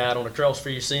that he died on the cross for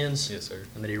your sins? Yes, sir.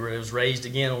 And that he was raised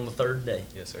again on the 3rd day?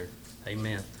 Yes, sir.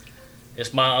 Amen.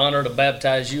 It's my honor to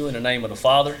baptize you in the name of the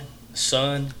Father, the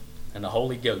Son, and the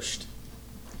Holy Ghost.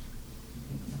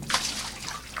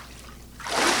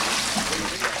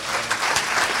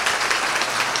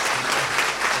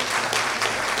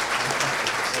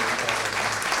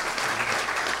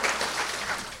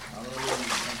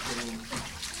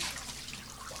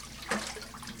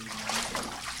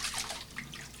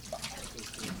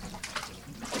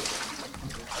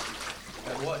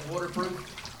 Waterproof?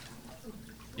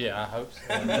 Yeah, I hope so.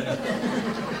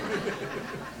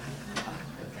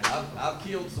 I've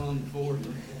killed some before.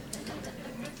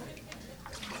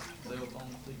 Cell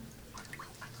phone, please.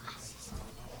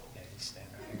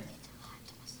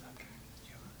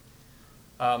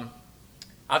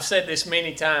 I've said this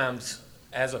many times.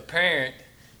 As a parent,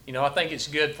 I think it's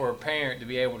good for a parent to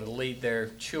be able to lead their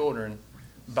children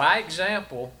by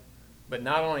example, but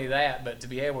not only that, but to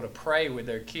be able to pray with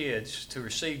their kids to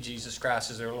receive Jesus Christ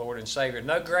as their Lord and Savior.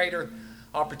 No greater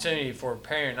opportunity for a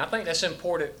parent. I think that's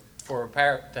important for a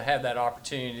parent to have that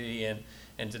opportunity and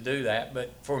to do that.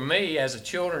 But for me, as a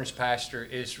children's pastor,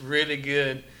 it's really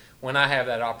good when I have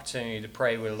that opportunity to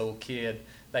pray with a little kid.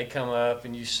 They come up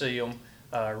and you see them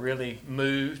really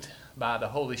moved by the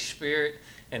Holy Spirit,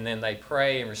 and then they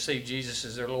pray and receive Jesus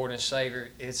as their Lord and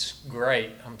Savior. It's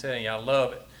great. I'm telling you, I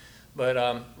love it.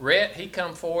 But Rhett, he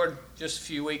come forward just a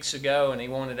few weeks ago, and he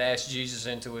wanted to ask Jesus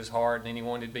into his heart, and he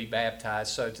wanted to be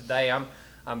baptized. So today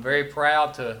I'm very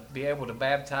proud to be able to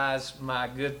baptize my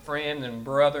good friend and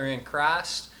brother in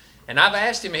Christ. And I've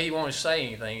asked him if he wanted to say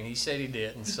anything, and he said he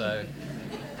didn't. So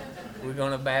we're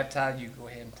going to baptize you. Go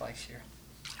ahead and place here.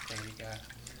 There you go.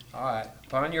 All right.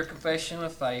 Upon your confession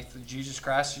of faith that Jesus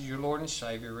Christ is your Lord and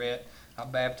Savior, Rhett, I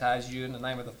baptize you in the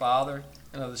name of the Father,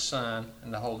 and of the Son,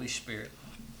 and the Holy Spirit.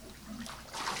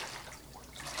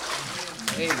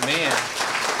 Amen.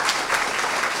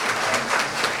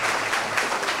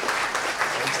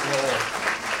 Praise the Lord.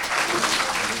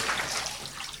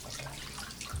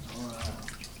 All right.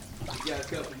 We got a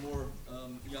couple more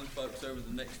young folks over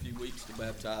the next few weeks to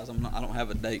baptize. I don't have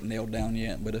a date nailed down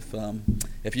yet, but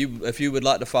if you would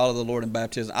like to follow the Lord in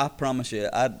baptism, I promise you,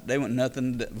 there wasn't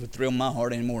nothing that would thrill my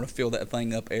heart anymore to fill that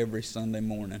thing up every Sunday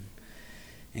morning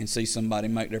and see somebody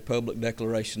make their public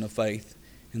declaration of faith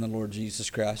in the Lord Jesus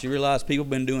Christ. You realize people have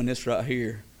been doing this right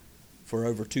here for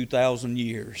over 2,000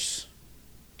 years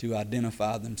to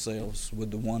identify themselves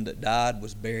with the one that died,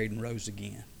 was buried, and rose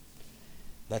again.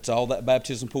 That's all that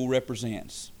baptism pool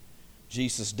represents.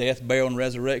 Jesus' death, burial, and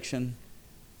resurrection,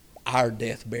 our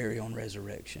death, burial, and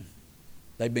resurrection.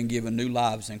 They've been given new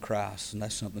lives in Christ, and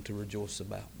that's something to rejoice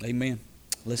about. Amen.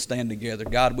 Let's stand together.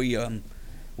 God,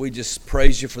 we just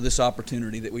praise you for this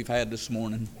opportunity that we've had this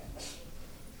morning.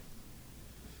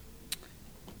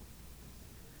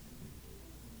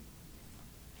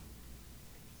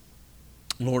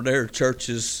 Lord, there are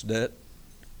churches that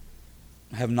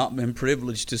have not been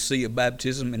privileged to see a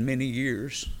baptism in many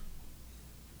years.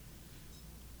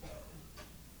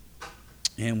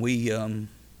 And we have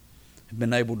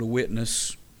been able to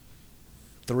witness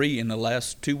 3 in the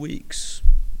last 2 weeks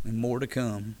and more to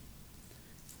come.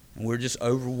 And we're just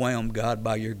overwhelmed, God,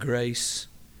 by your grace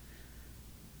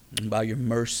and by your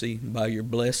mercy, by your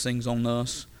blessings on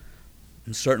us.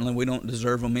 And certainly we don't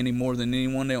deserve them any more than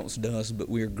anyone else does, but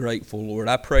we are grateful, Lord.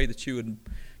 I pray that you would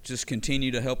just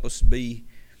continue to help us be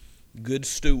good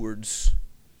stewards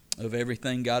of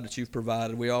everything, God, that you've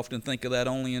provided. We often think of that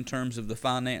only in terms of the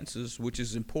finances, which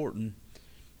is important.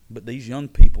 But these young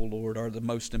people, Lord, are the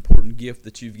most important gift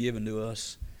that you've given to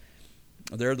us.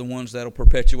 They're the ones that will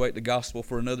perpetuate the gospel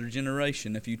for another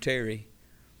generation if you tarry.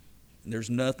 There's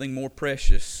nothing more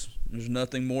precious, there's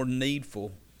nothing more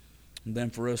needful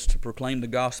than for us to proclaim the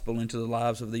gospel into the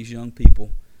lives of these young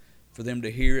people, for them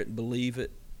to hear it, believe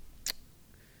it,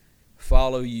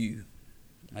 follow you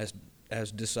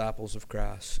as disciples of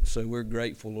Christ. So we're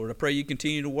grateful, Lord. I pray you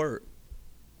continue to work.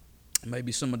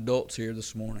 Maybe some adults here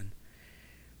this morning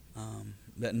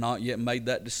that not yet made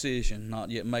that decision, not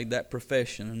yet made that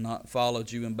profession, and not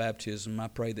followed you in baptism. I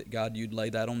pray that, God, you'd lay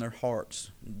that on their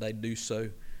hearts. They'd do so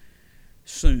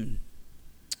soon.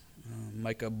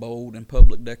 Make a bold and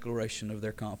public declaration of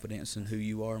their confidence in who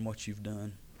you are and what you've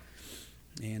done.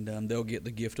 And they'll get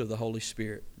the gift of the Holy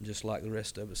Spirit just like the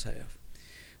rest of us have.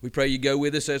 We pray you go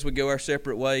with us as we go our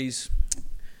separate ways.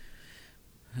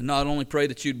 And not only pray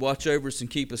that you'd watch over us and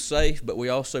keep us safe, but we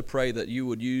also pray that you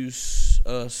would use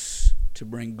us to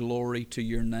bring glory to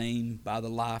your name by the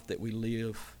life that we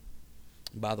live,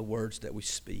 by the words that we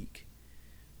speak,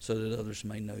 so that others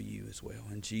may know you as well.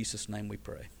 In Jesus' name we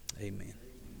pray. Amen.